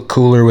people look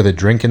cooler with a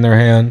drink in their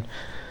hand.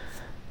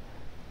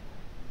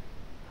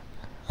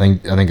 I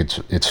think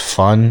it's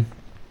fun.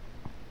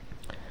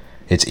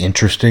 It's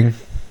interesting.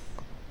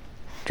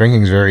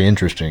 Drinking is very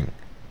interesting.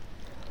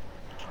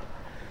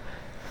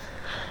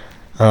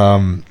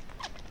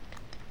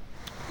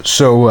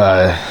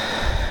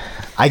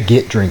 I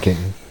get drinking.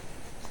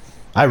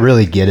 I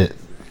really get it.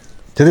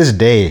 To this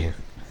day,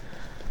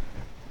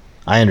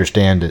 I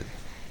understand it.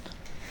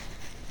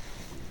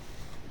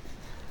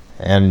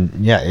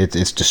 And yeah,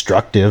 it's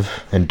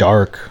destructive and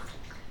dark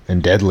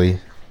and deadly.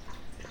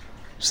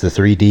 It's the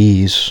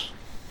 3Ds.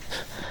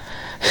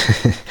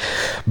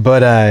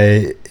 But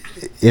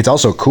it's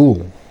also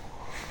cool.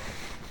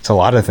 It's a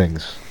lot of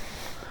things.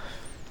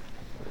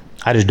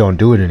 I just don't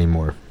do it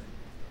anymore.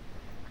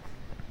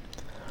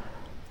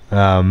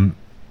 But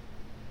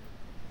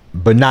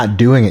not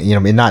doing it,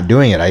 in not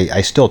doing it,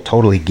 I still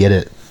totally get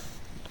it.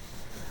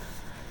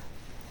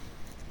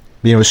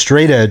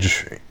 Straight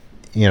edge,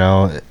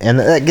 and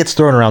that gets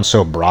thrown around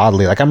so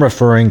broadly. Like, I'm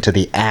referring to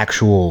the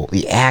actual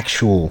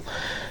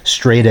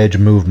straight edge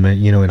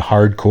movement, in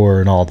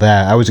hardcore and all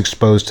that. I was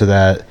exposed to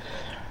that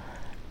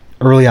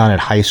early on in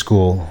high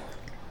school.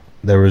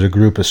 There was a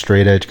group of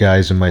straight edge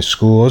guys in my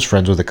school. I was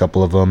friends with a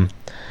couple of them.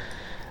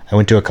 I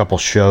went to a couple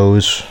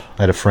shows.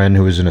 I had a friend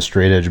who was in a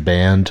straight edge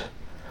band.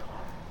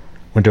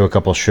 Went to a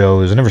couple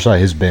shows. I never saw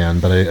his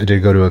band, but I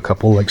did go to a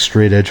couple like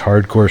straight edge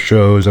hardcore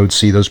shows. I would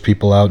see those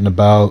people out and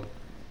about.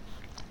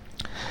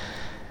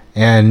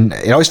 And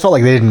it always felt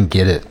like they didn't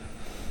get it.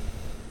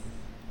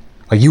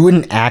 Like, you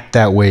wouldn't act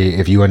that way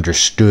if you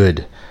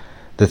understood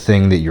the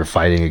thing that you're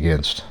fighting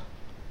against.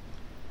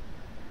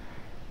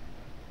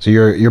 So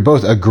you're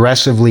both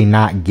aggressively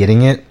not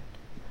getting it,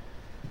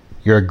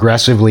 you're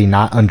aggressively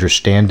not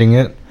understanding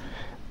it,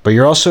 but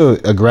you're also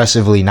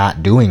aggressively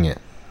not doing it.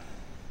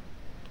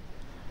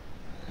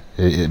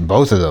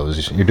 Both of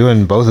those. You're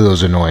doing both of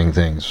those annoying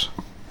things.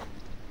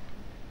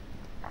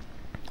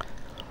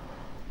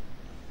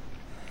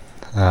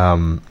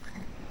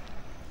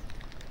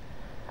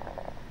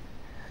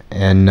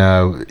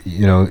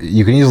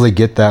 You can easily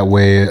get that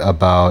way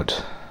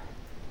about...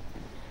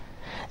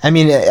 I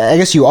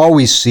guess you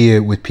always see it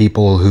with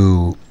people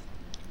who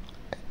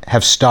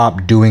have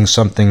stopped doing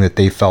something that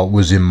they felt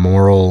was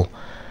immoral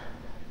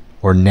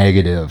or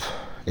negative.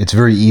 It's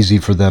very easy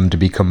for them to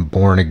become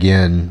born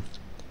again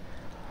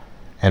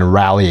and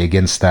rally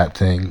against that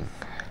thing.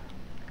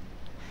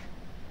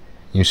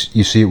 You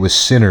see it with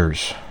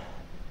sinners.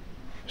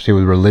 You see it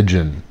with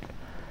religion.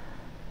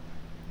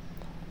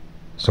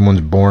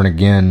 Someone's born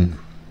again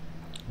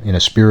in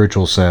a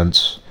spiritual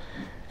sense,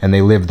 and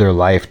they live their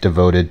life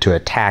devoted to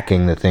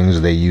attacking the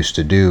things they used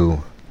to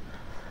do,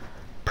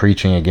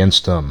 preaching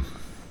against them.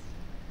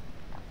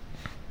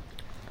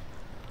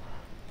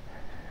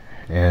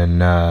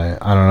 And I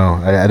don't know.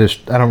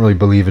 I don't really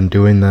believe in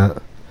doing that.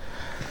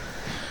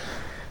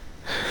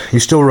 You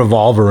still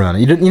revolve around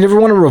it. You never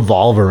want to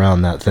revolve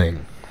around that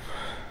thing.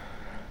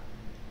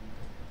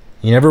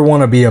 You never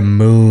want to be a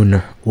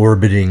moon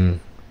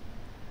orbiting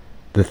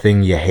the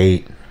thing you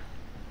hate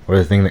or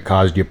the thing that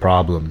caused you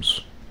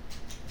problems.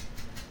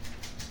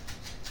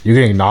 You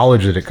can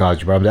acknowledge that it caused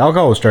you problems.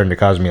 Alcohol was starting to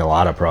cause me a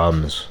lot of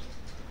problems.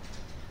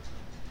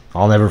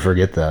 I'll never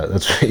forget that.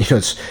 That's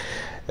it's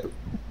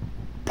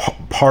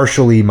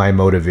partially my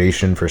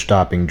motivation for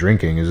stopping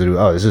drinking is that,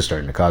 this is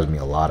starting to cause me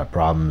a lot of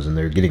problems and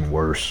they're getting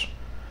worse.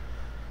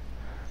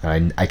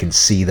 And I can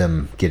see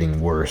them getting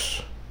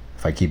worse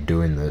if I keep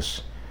doing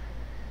this.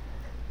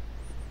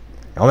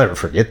 I'll never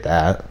forget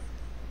that.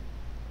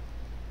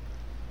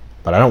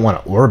 But I don't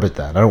want to orbit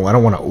that. I don't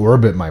want to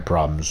orbit my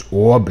problems.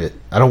 Orbit.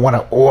 I don't want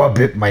to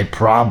orbit my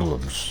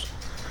problems.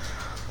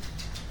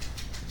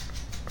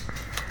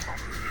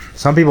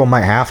 Some people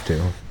might have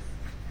to.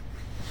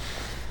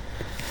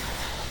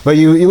 But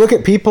you look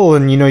at people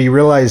and you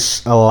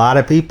realize a lot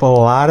of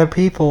people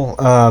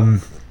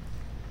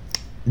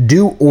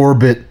do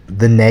orbit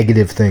the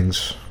negative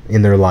things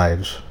in their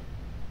lives.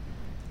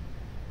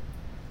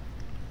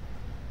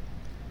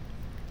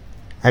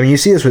 You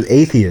see this with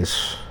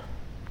atheists.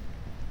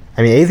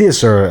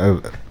 Atheists are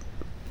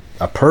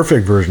a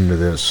perfect version of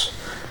this,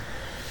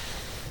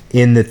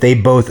 in that they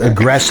both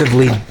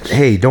aggressively...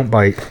 Hey, don't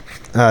bite.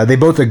 They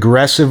both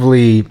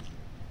aggressively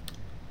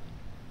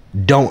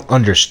don't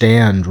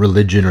understand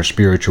religion or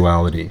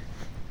spirituality.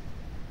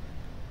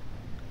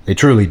 They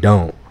truly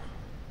don't.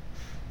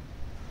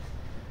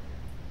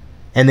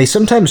 And they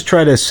sometimes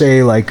try to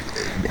say, like,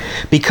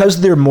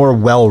 because they're more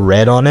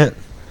well-read on it,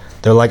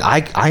 they're like,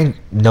 I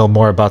know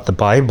more about the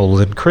Bible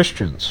than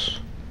Christians.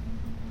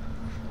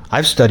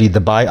 I've studied the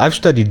Bible. I've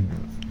studied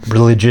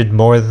religion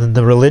more than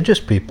the religious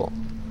people.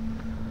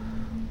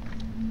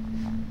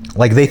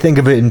 Like, they think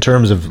of it in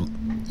terms of,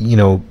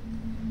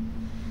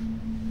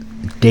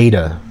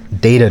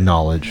 data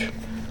knowledge.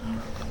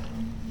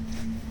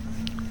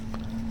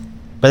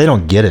 But they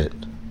don't get it.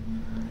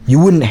 You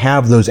wouldn't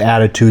have those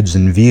attitudes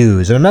and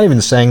views. And I'm not even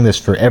saying this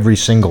for every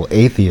single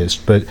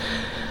atheist, but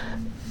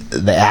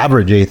the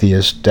average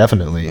atheist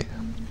definitely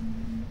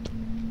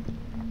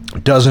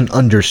doesn't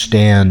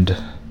understand.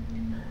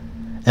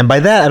 And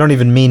by that, I don't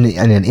even mean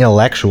in an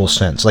intellectual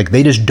sense. Like,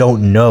 they just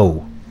don't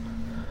know.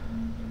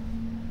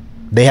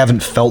 They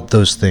haven't felt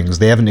those things.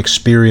 They haven't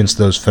experienced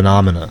those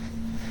phenomena.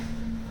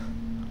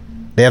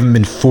 They haven't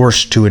been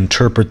forced to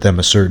interpret them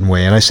a certain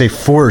way. And I say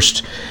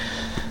forced,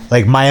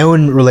 like, my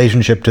own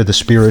relationship to the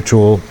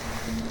spiritual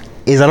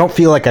is I don't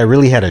feel like I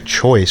really had a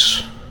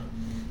choice.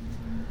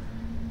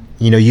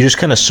 You just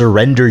kind of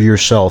surrender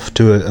yourself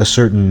to a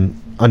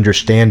certain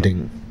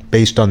understanding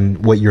based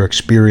on what you're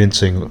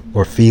experiencing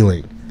or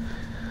feeling.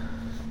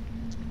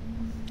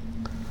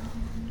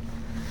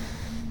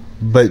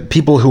 But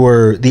people who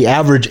are the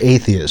average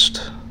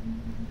atheist,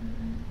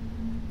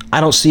 I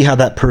don't see how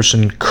that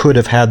person could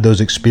have had those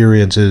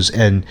experiences,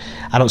 and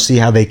I don't see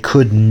how they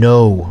could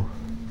know.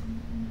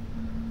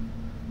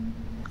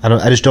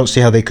 I just don't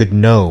see how they could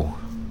know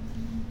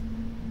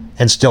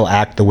and still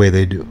act the way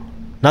they do.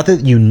 Not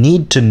that you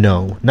need to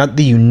know, not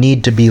that you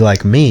need to be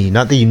like me,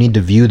 not that you need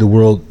to view the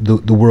world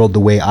the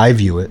way I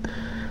view it.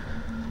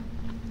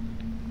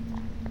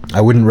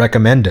 I wouldn't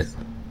recommend it.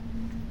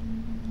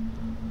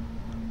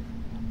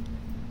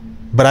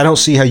 But I don't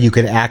see how you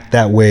could act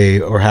that way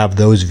or have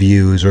those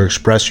views or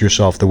express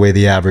yourself the way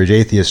the average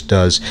atheist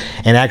does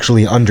and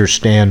actually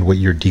understand what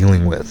you're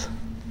dealing with.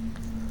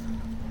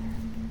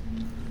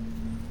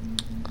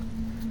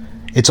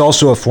 It's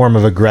also a form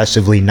of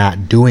aggressively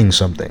not doing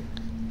something.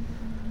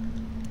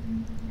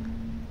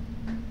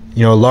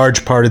 You know, a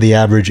large part of the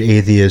average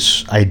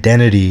atheist's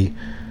identity,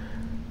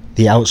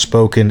 the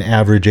outspoken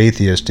average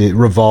atheist, it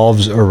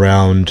revolves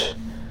around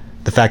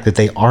the fact that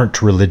they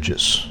aren't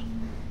religious.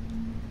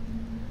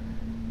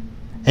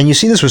 And you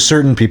see this with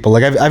certain people.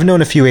 Like I've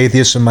known a few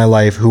atheists in my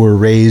life who were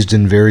raised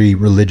in very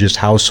religious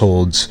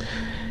households,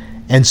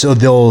 and so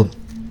they'll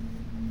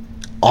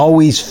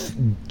always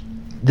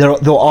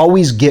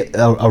get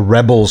a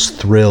rebel's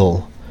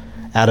thrill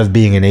out of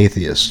being an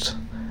atheist.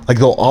 Like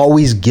they'll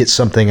always get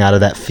something out of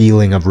that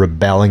feeling of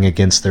rebelling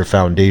against their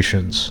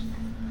foundations.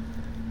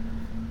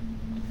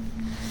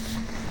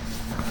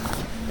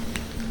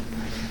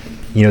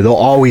 You know, they'll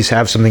always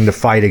have something to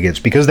fight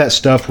against because that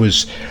stuff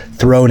was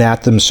thrown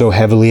at them so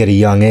heavily at a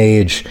young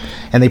age,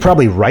 and they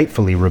probably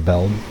rightfully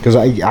rebelled, because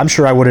I'm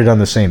sure I would have done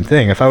the same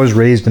thing. If I was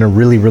raised in a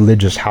really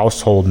religious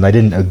household and I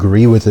didn't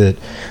agree with it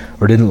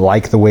or didn't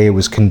like the way it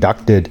was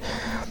conducted,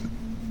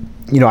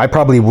 you know, I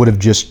probably would have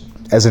just,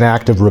 as an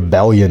act of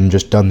rebellion,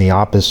 just done the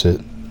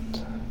opposite.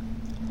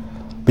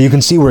 But you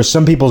can see where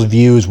some people's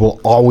views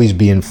will always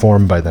be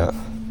informed by that.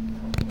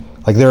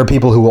 Like there are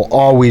people who will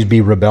always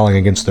be rebelling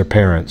against their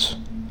parents.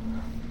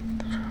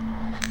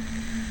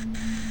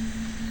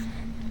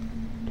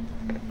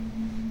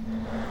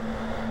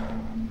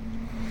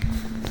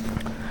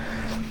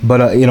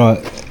 But, you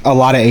know, a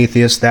lot of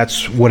atheists,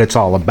 that's what it's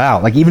all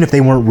about. Like, even if they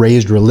weren't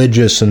raised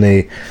religious and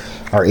they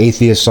are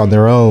atheists on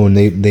their own,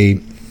 they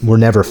were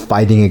never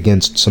fighting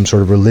against some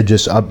sort of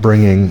religious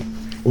upbringing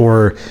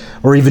or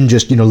even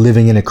just, you know,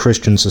 living in a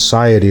Christian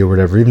society or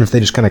whatever. Even if they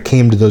just kind of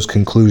came to those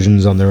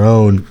conclusions on their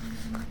own,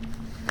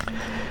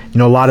 you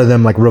know, a lot of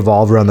them, like,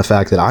 revolve around the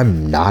fact that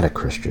I'm not a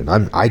Christian.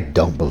 I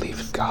don't believe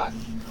in God.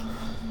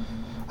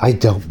 I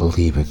don't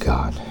believe in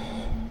God.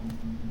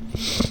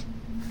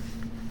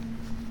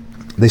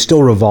 They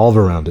still revolve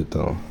around it,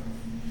 though.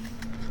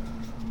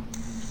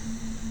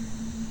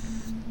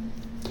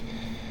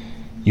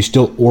 You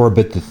still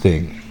orbit the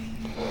thing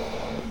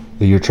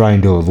that you're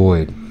trying to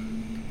avoid.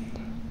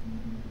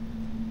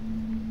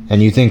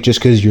 And you think just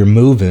because you're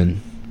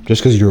moving,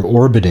 just because you're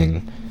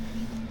orbiting,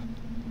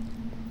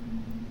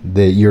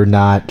 that you're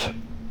not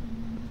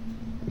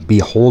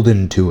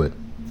beholden to it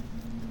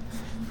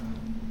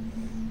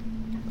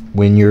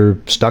when you're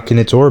stuck in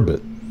its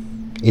orbit.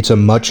 It's a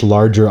much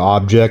larger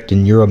object,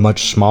 and you're a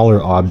much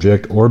smaller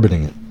object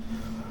orbiting it.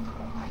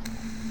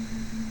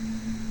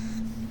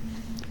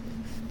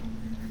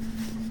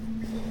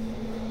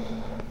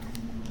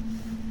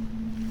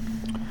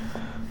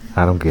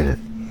 I don't get it.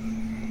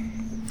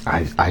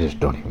 I just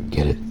don't even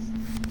get it.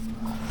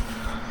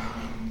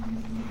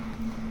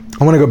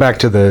 I want to go back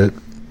to the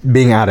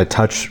being out of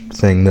touch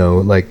thing, though.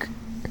 Like,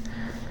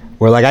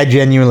 where, like, I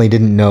genuinely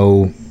didn't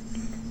know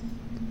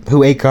who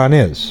Akon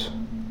is.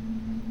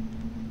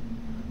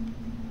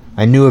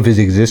 I knew of his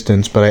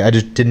existence, but I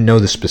just didn't know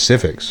the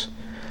specifics.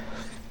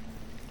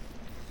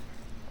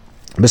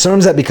 But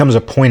sometimes that becomes a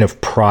point of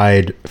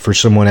pride for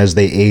someone as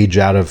they age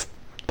out of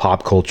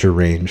pop culture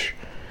range.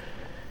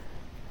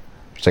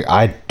 It's like,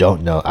 I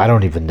don't know. I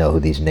don't even know who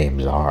these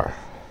names are.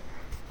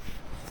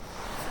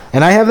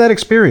 And I have that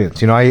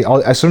experience. You know,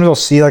 sometimes I'll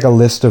see like a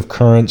list of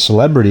current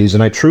celebrities,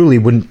 and I truly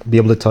wouldn't be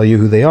able to tell you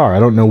who they are. I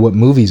don't know what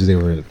movies they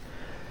were in.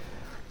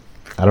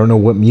 I don't know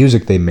what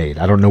music they made.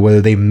 I don't know whether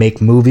they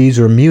make movies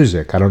or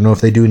music. I don't know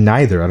if they do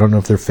neither. I don't know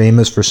if they're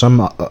famous for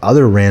some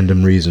other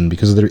random reason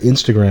because of their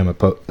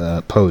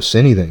Instagram posts,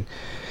 anything.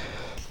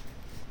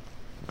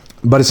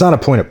 But it's not a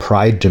point of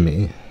pride to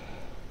me.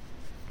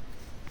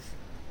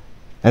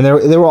 And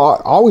there will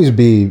always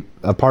be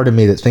a part of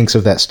me that thinks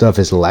of that stuff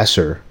as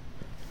lesser.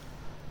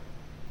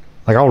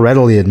 Like, I'll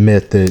readily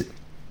admit that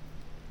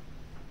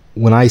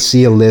when I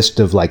see a list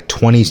of like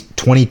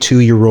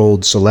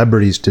 22-year-old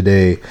celebrities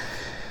today,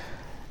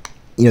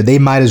 you know, they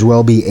might as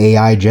well be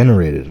AI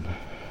generated.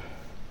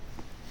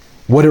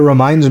 What it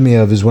reminds me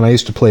of is when I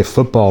used to play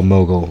Football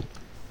Mogul.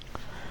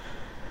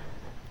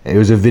 It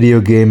was a video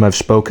game I've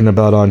spoken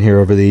about on here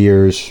over the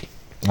years.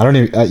 You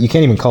can't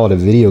even call it a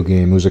video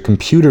game. It was a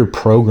computer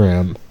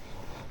program.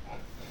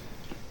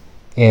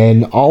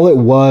 And all it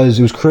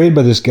was created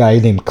by this guy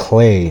named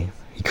Clay.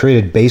 He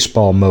created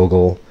Baseball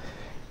Mogul,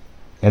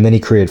 and then he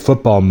created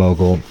Football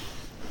Mogul.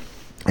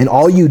 And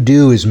all you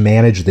do is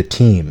manage the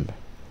team.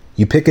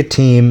 You pick a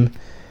team,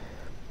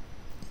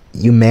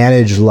 you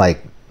manage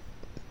like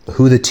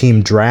who the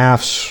team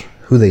drafts,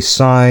 who they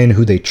sign,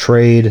 who they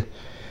trade.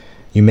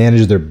 You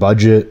manage their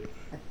budget.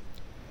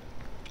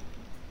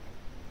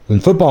 In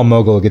Football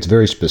Mogul, it gets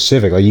very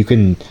specific. Like you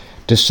can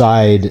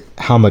decide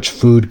how much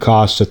food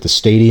costs at the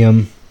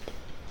stadium.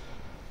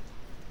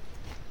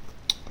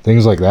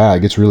 Things like that. It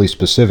gets really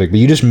specific. But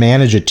you just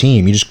manage a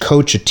team. You just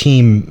coach a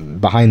team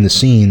behind the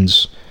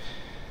scenes.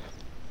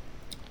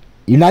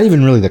 You're not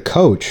even really the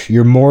coach.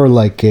 You're more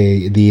like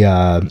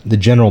the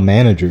general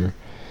manager.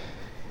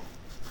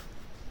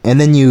 And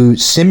then you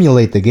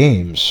simulate the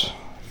games.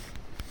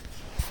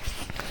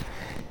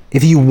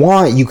 If you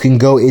want, you can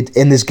go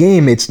in this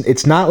game.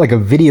 It's not like a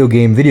video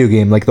game.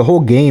 Like the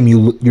whole game,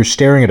 you're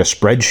staring at a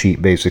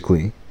spreadsheet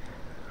basically.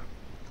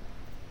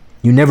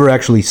 You never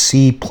actually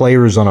see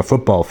players on a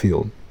football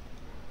field.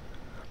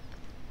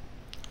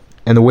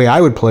 And the way I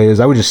would play is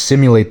I would just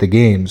simulate the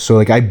game. So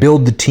like I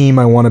build the team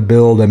I want to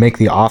build. I make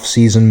the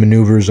off-season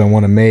maneuvers I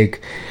want to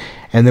make.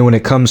 And then when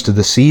it comes to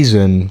the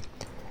season,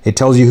 it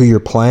tells you who you're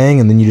playing,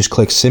 and then you just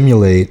click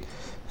simulate.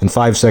 And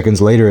 5 seconds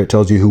later, it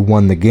tells you who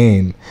won the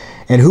game.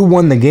 And who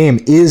won the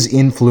game is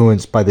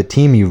influenced by the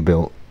team you've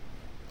built.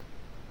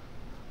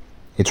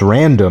 It's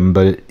random,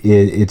 but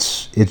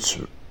it's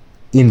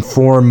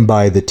informed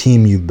by the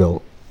team you've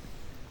built.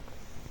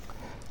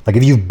 Like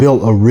if you've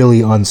built a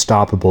really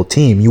unstoppable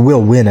team, you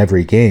will win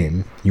every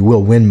game. You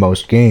will win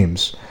most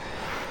games.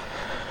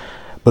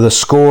 But the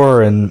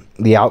score and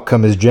the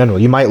outcome is general.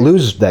 You might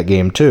lose that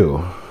game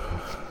too.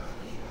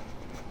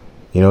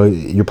 You know,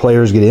 your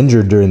players get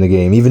injured during the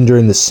game, even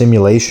during the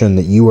simulation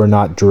that you are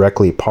not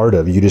directly part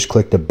of. You just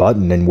click a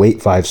button and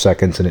wait 5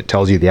 seconds and it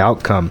tells you the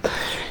outcome.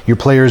 Your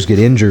players get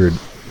injured.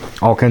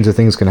 All kinds of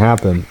things can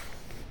happen.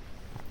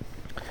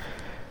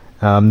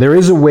 There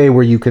is a way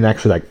where you can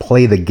actually like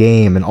play the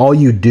game, and all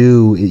you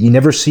do, you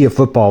never see a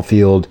football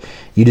field.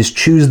 You just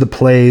choose the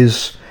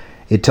plays.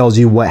 It tells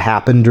you what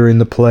happened during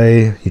the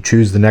play. You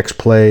choose the next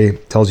play.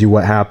 It tells you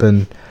what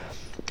happened.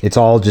 It's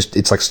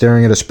like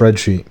staring at a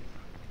spreadsheet.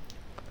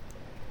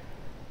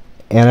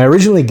 And I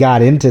originally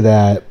got into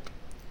that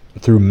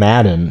through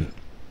Madden,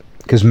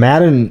 because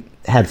Madden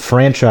had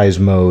franchise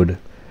mode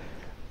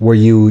where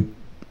you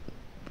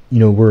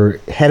were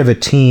head of a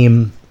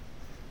team,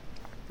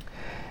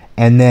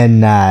 and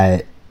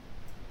then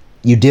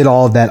you did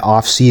all of that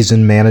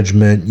off-season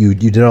management. You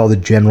did all the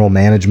general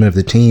management of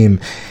the team.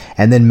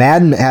 And then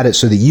Madden had it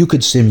so that you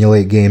could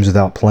simulate games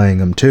without playing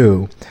them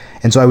too.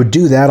 And so I would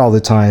do that all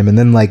the time. And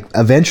then like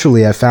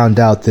eventually I found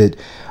out that,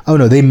 oh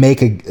no, they make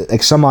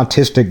some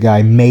autistic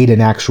guy made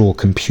an actual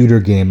computer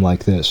game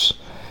like this.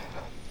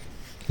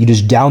 You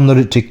just download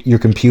it to your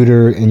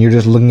computer and you're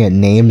just looking at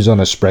names on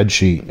a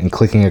spreadsheet and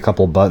clicking a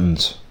couple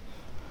buttons.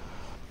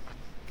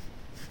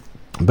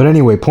 But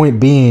anyway, point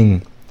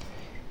being,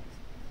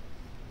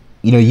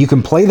 you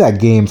can play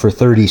that game for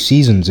 30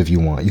 seasons if you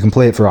want. You can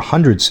play it for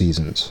 100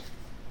 seasons.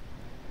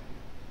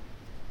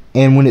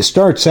 And when it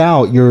starts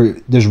out,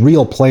 there's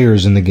real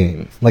players in the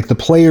game. Like the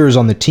players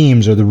on the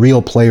teams are the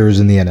real players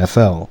in the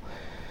NFL.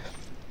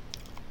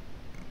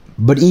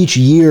 But each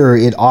year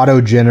it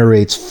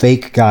auto-generates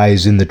fake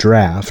guys in the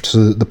draft.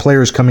 So the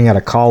players coming out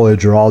of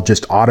college are all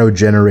just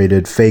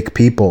auto-generated fake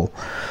people.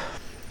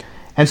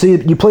 And so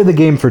you play the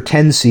game for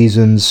 10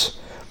 seasons,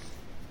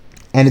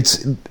 and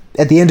it's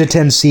at the end of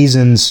 10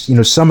 seasons,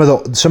 some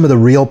of the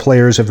real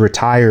players have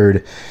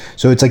retired.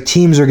 So it's like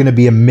teams are going to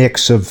be a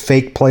mix of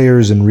fake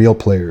players and real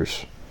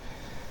players.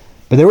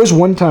 But there was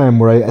one time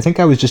where I think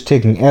I was just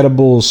taking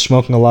edibles,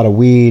 smoking a lot of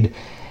weed,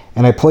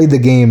 and I played the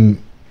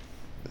game.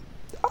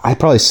 I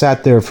probably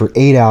sat there for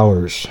 8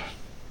 hours.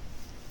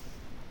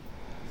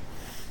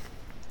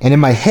 And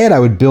in my head, I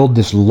would build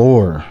this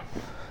lore.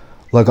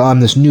 Like, I'm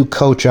this new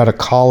coach out of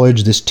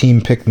college. This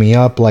team picked me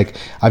up. Like,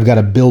 I've got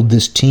to build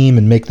this team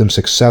and make them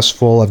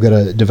successful. I've got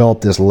to develop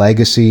this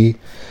legacy.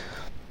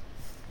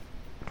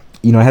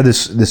 I had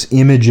this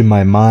image in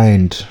my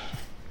mind.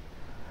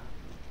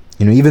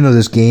 Even though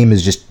this game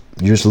is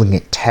you're just looking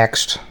at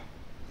text.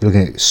 You're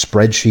looking at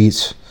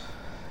spreadsheets.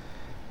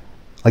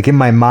 Like, in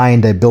my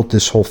mind, I built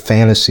this whole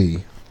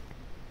fantasy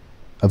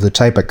of the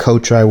type of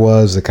coach I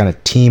was, the kind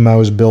of team I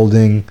was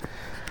building,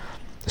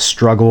 the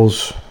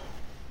struggles,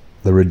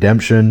 the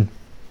redemption.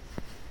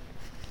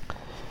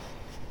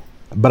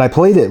 But I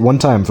played it one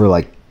time for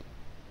like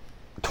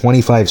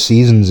 25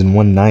 seasons in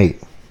one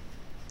night.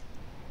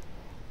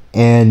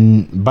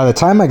 And by the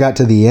time I got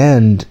to the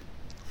end,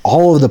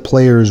 all of the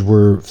players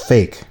were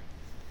fake.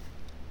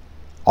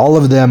 All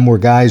of them were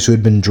guys who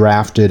had been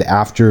drafted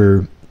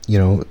after,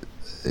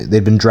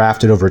 they'd been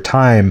drafted over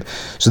time.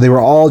 So they were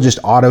all just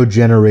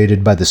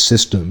auto-generated by the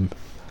system.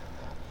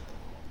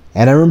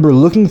 And I remember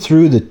looking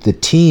through the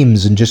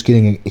teams and just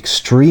getting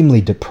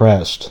extremely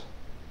depressed.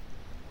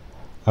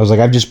 I was like,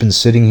 I've just been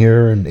sitting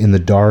here in the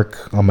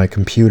dark on my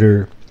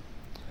computer,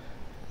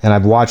 and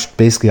I've watched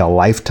basically a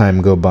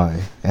lifetime go by.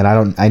 And I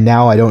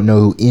don't know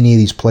who any of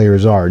these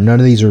players are. None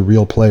of these are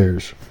real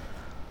players.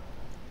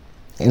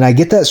 And I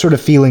get that sort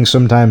of feeling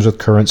sometimes with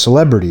current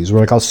celebrities,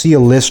 where like I'll see a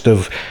list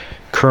of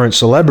current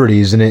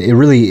celebrities, and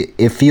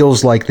it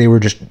feels like they were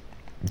just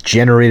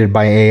generated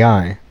by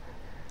AI.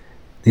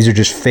 These are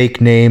just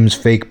fake names,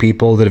 fake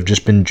people that have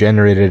just been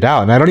generated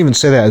out. And I don't even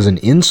say that as an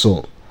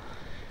insult.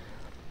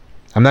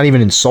 I'm not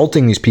even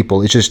insulting these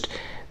people. It's just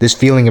this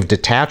feeling of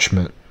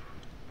detachment.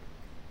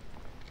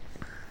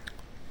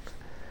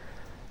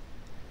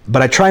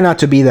 But I try not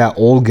to be that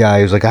old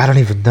guy who's like, I don't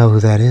even know who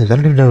that is. I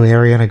don't even know who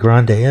Ariana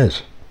Grande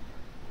is.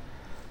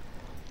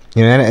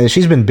 You know, and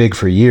she's been big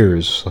for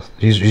years.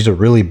 She's a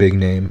really big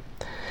name.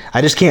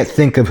 I just can't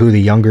think of who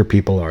the younger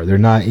people are. They're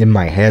not in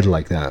my head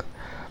like that.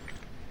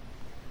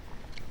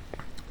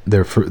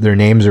 Their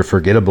names are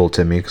forgettable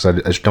to me because I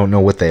just don't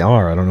know what they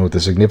are. I don't know what the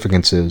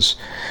significance is.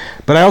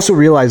 But I also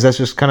realize that's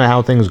just kind of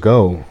how things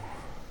go.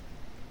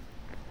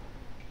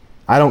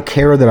 I don't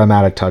care that I'm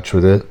out of touch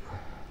with it.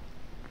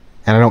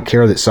 And I don't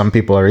care that some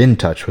people are in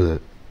touch with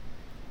it.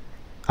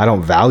 I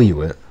don't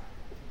value it.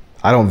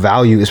 I don't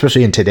value,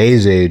 especially in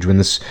today's age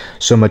when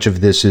so much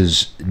of this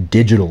is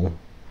digital.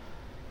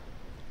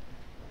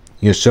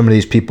 You know, some of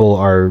these people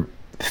are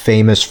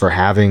famous for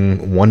having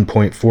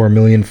 1.4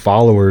 million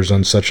followers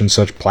on such and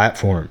such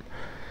platform.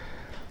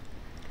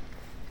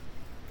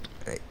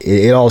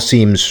 It all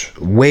seems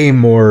way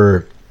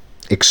more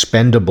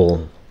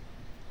expendable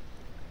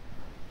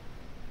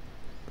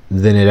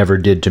than it ever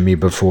did to me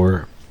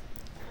before.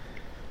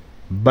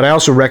 But I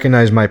also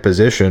recognize my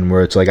position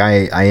where it's like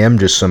I am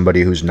just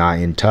somebody who's not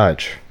in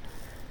touch.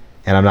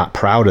 And I'm not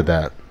proud of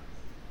that.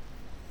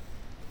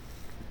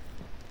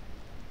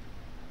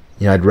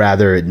 You know, I'd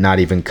rather it not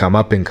even come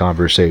up in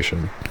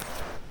conversation.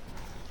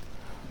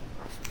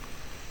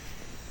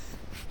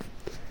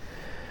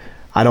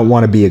 I don't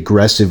want to be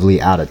aggressively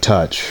out of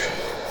touch.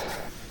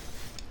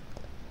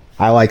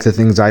 I like the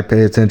things I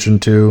pay attention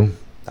to.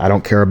 I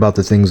don't care about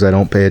the things I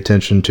don't pay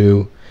attention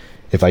to.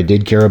 If I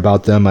did care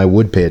about them, I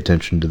would pay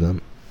attention to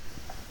them.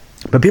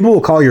 But people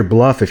will call your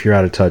bluff if you're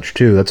out of touch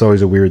too. That's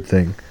always a weird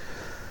thing.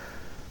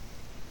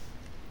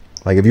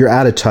 Like if you're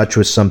out of touch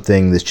with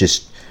something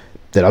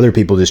that other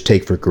people just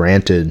take for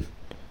granted,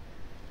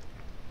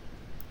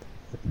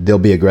 they'll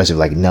be aggressive.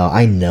 Like, no,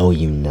 I know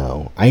you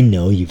know. I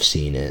know you've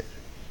seen it.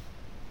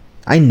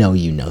 I know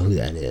you know who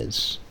that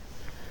is.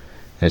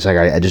 And it's like,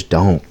 I just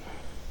don't.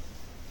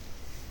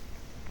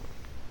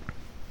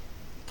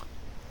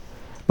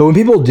 But when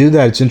people do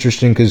that, it's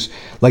interesting because,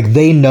 like,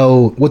 they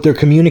know, what they're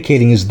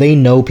communicating is they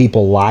know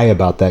people lie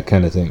about that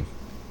kind of thing.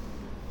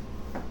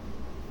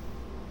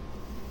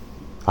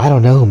 I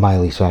don't know who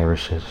Miley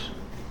Cyrus is.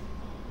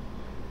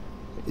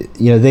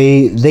 You know,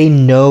 they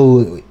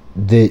know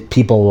that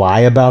people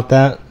lie about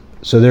that,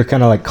 so they're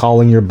kind of like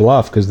calling your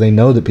bluff because they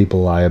know that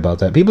people lie about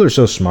that. People are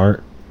so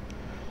smart.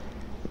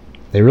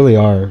 They really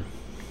are.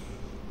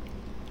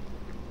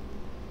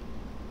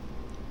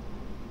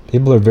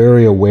 People are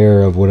very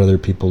aware of what other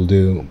people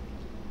do.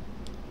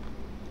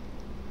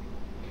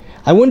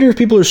 I wonder if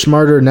people are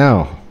smarter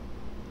now.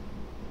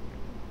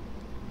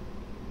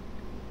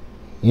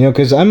 You know,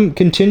 because I'm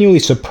continually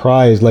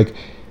surprised. Like,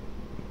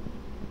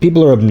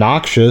 people are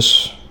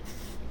obnoxious.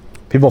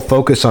 People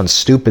focus on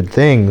stupid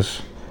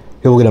things.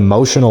 People get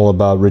emotional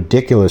about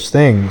ridiculous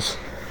things.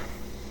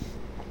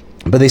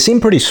 But they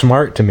seem pretty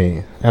smart to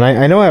me. And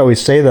I know I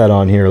always say that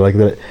on here. Like,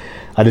 that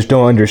I just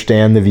don't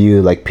understand the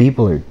view. Like,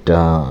 people are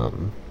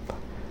dumb.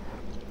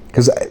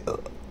 Because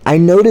I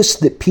notice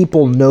that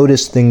people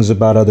notice things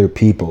about other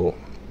people.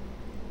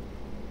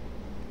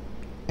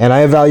 And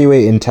I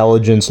evaluate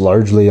intelligence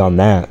largely on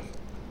that.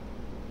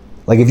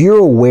 Like, if you're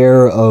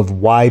aware of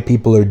why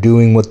people are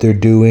doing what they're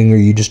doing, or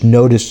you just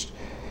notice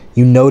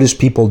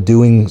people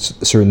doing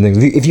certain things.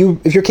 If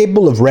you're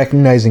capable of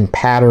recognizing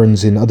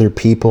patterns in other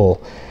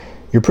people,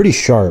 you're pretty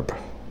sharp.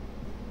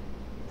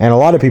 And a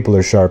lot of people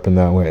are sharp in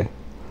that way.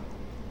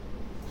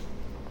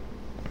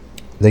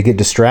 They get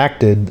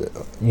distracted,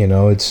 you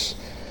know,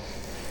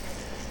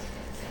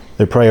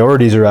 their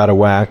priorities are out of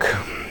whack,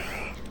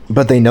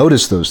 but they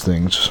notice those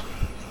things.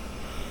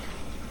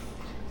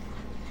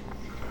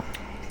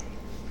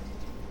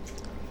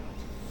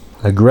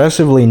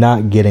 Aggressively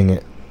not getting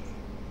it.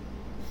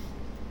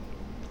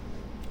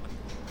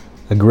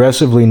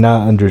 Aggressively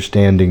not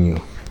understanding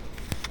you.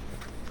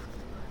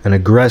 An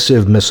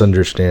aggressive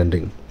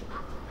misunderstanding.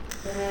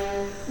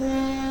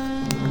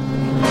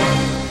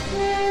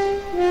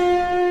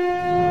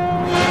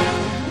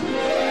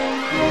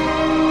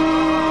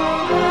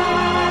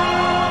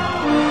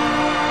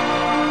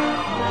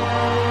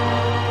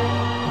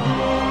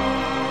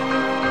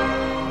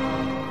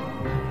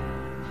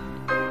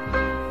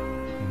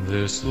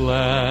 This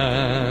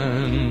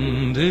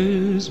land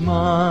is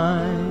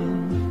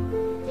mine.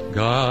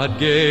 God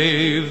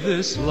gave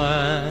this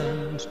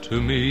land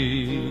to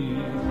me.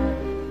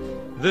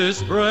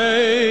 This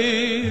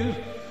brave,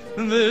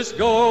 this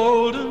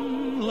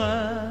golden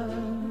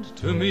land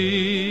to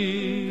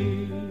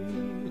me.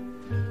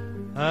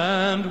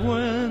 And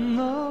when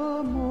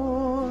the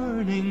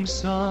morning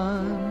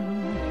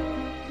sun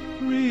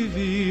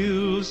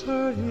reveals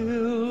her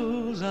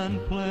hills and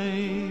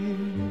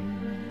plains,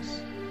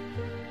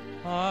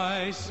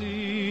 I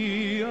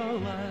see a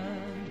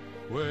land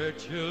where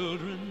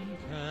children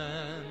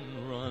can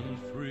run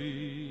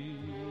free.